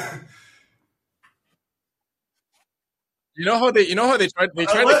 You know how they tried to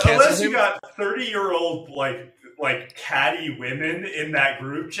cancel unless him? You got 30-year-old like catty women in that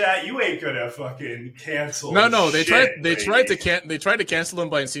group chat, you ain't gonna fucking cancel. No, they tried to cancel him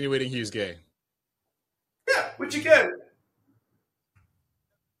by insinuating he was gay. Yeah, which again.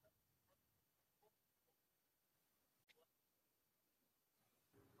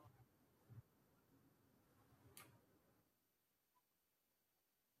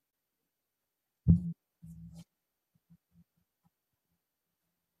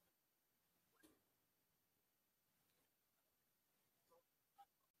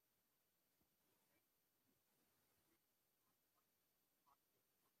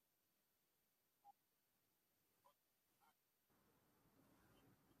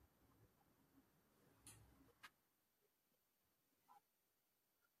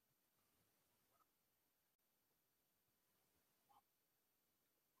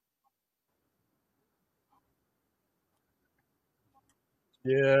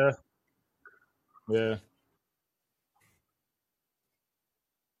 Yeah. Yeah.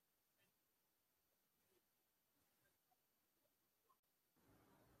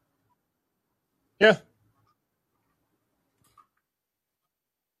 Yeah.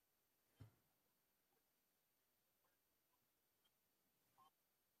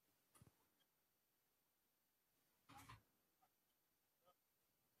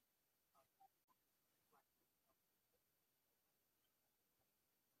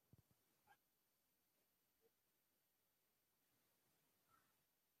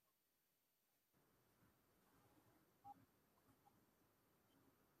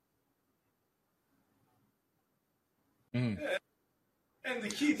 Mm. And the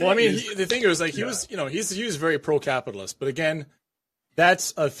key thing well, I mean, the thing is, like, he was very pro-capitalist, but again,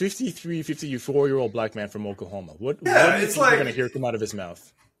 that's a 54-year-old black man from Oklahoma. What do you think you're going to hear come out of his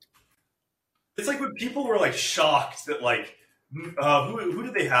mouth? It's like when people were like shocked that like who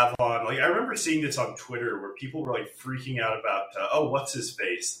did they have on? Like I remember seeing this on Twitter where people were like freaking out about what's his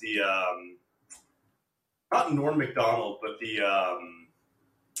face, the not Norm Macdonald, but the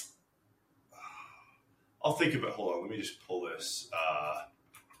I'll think of it. Hold on, let me just pull this.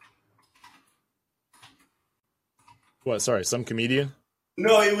 What? Sorry, some comedian?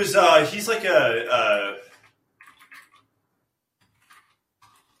 No, it was. He's like it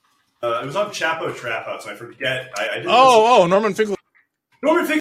was on Chapo Trap House. I forget. I didn't Norman Finkel. Norman Finkel.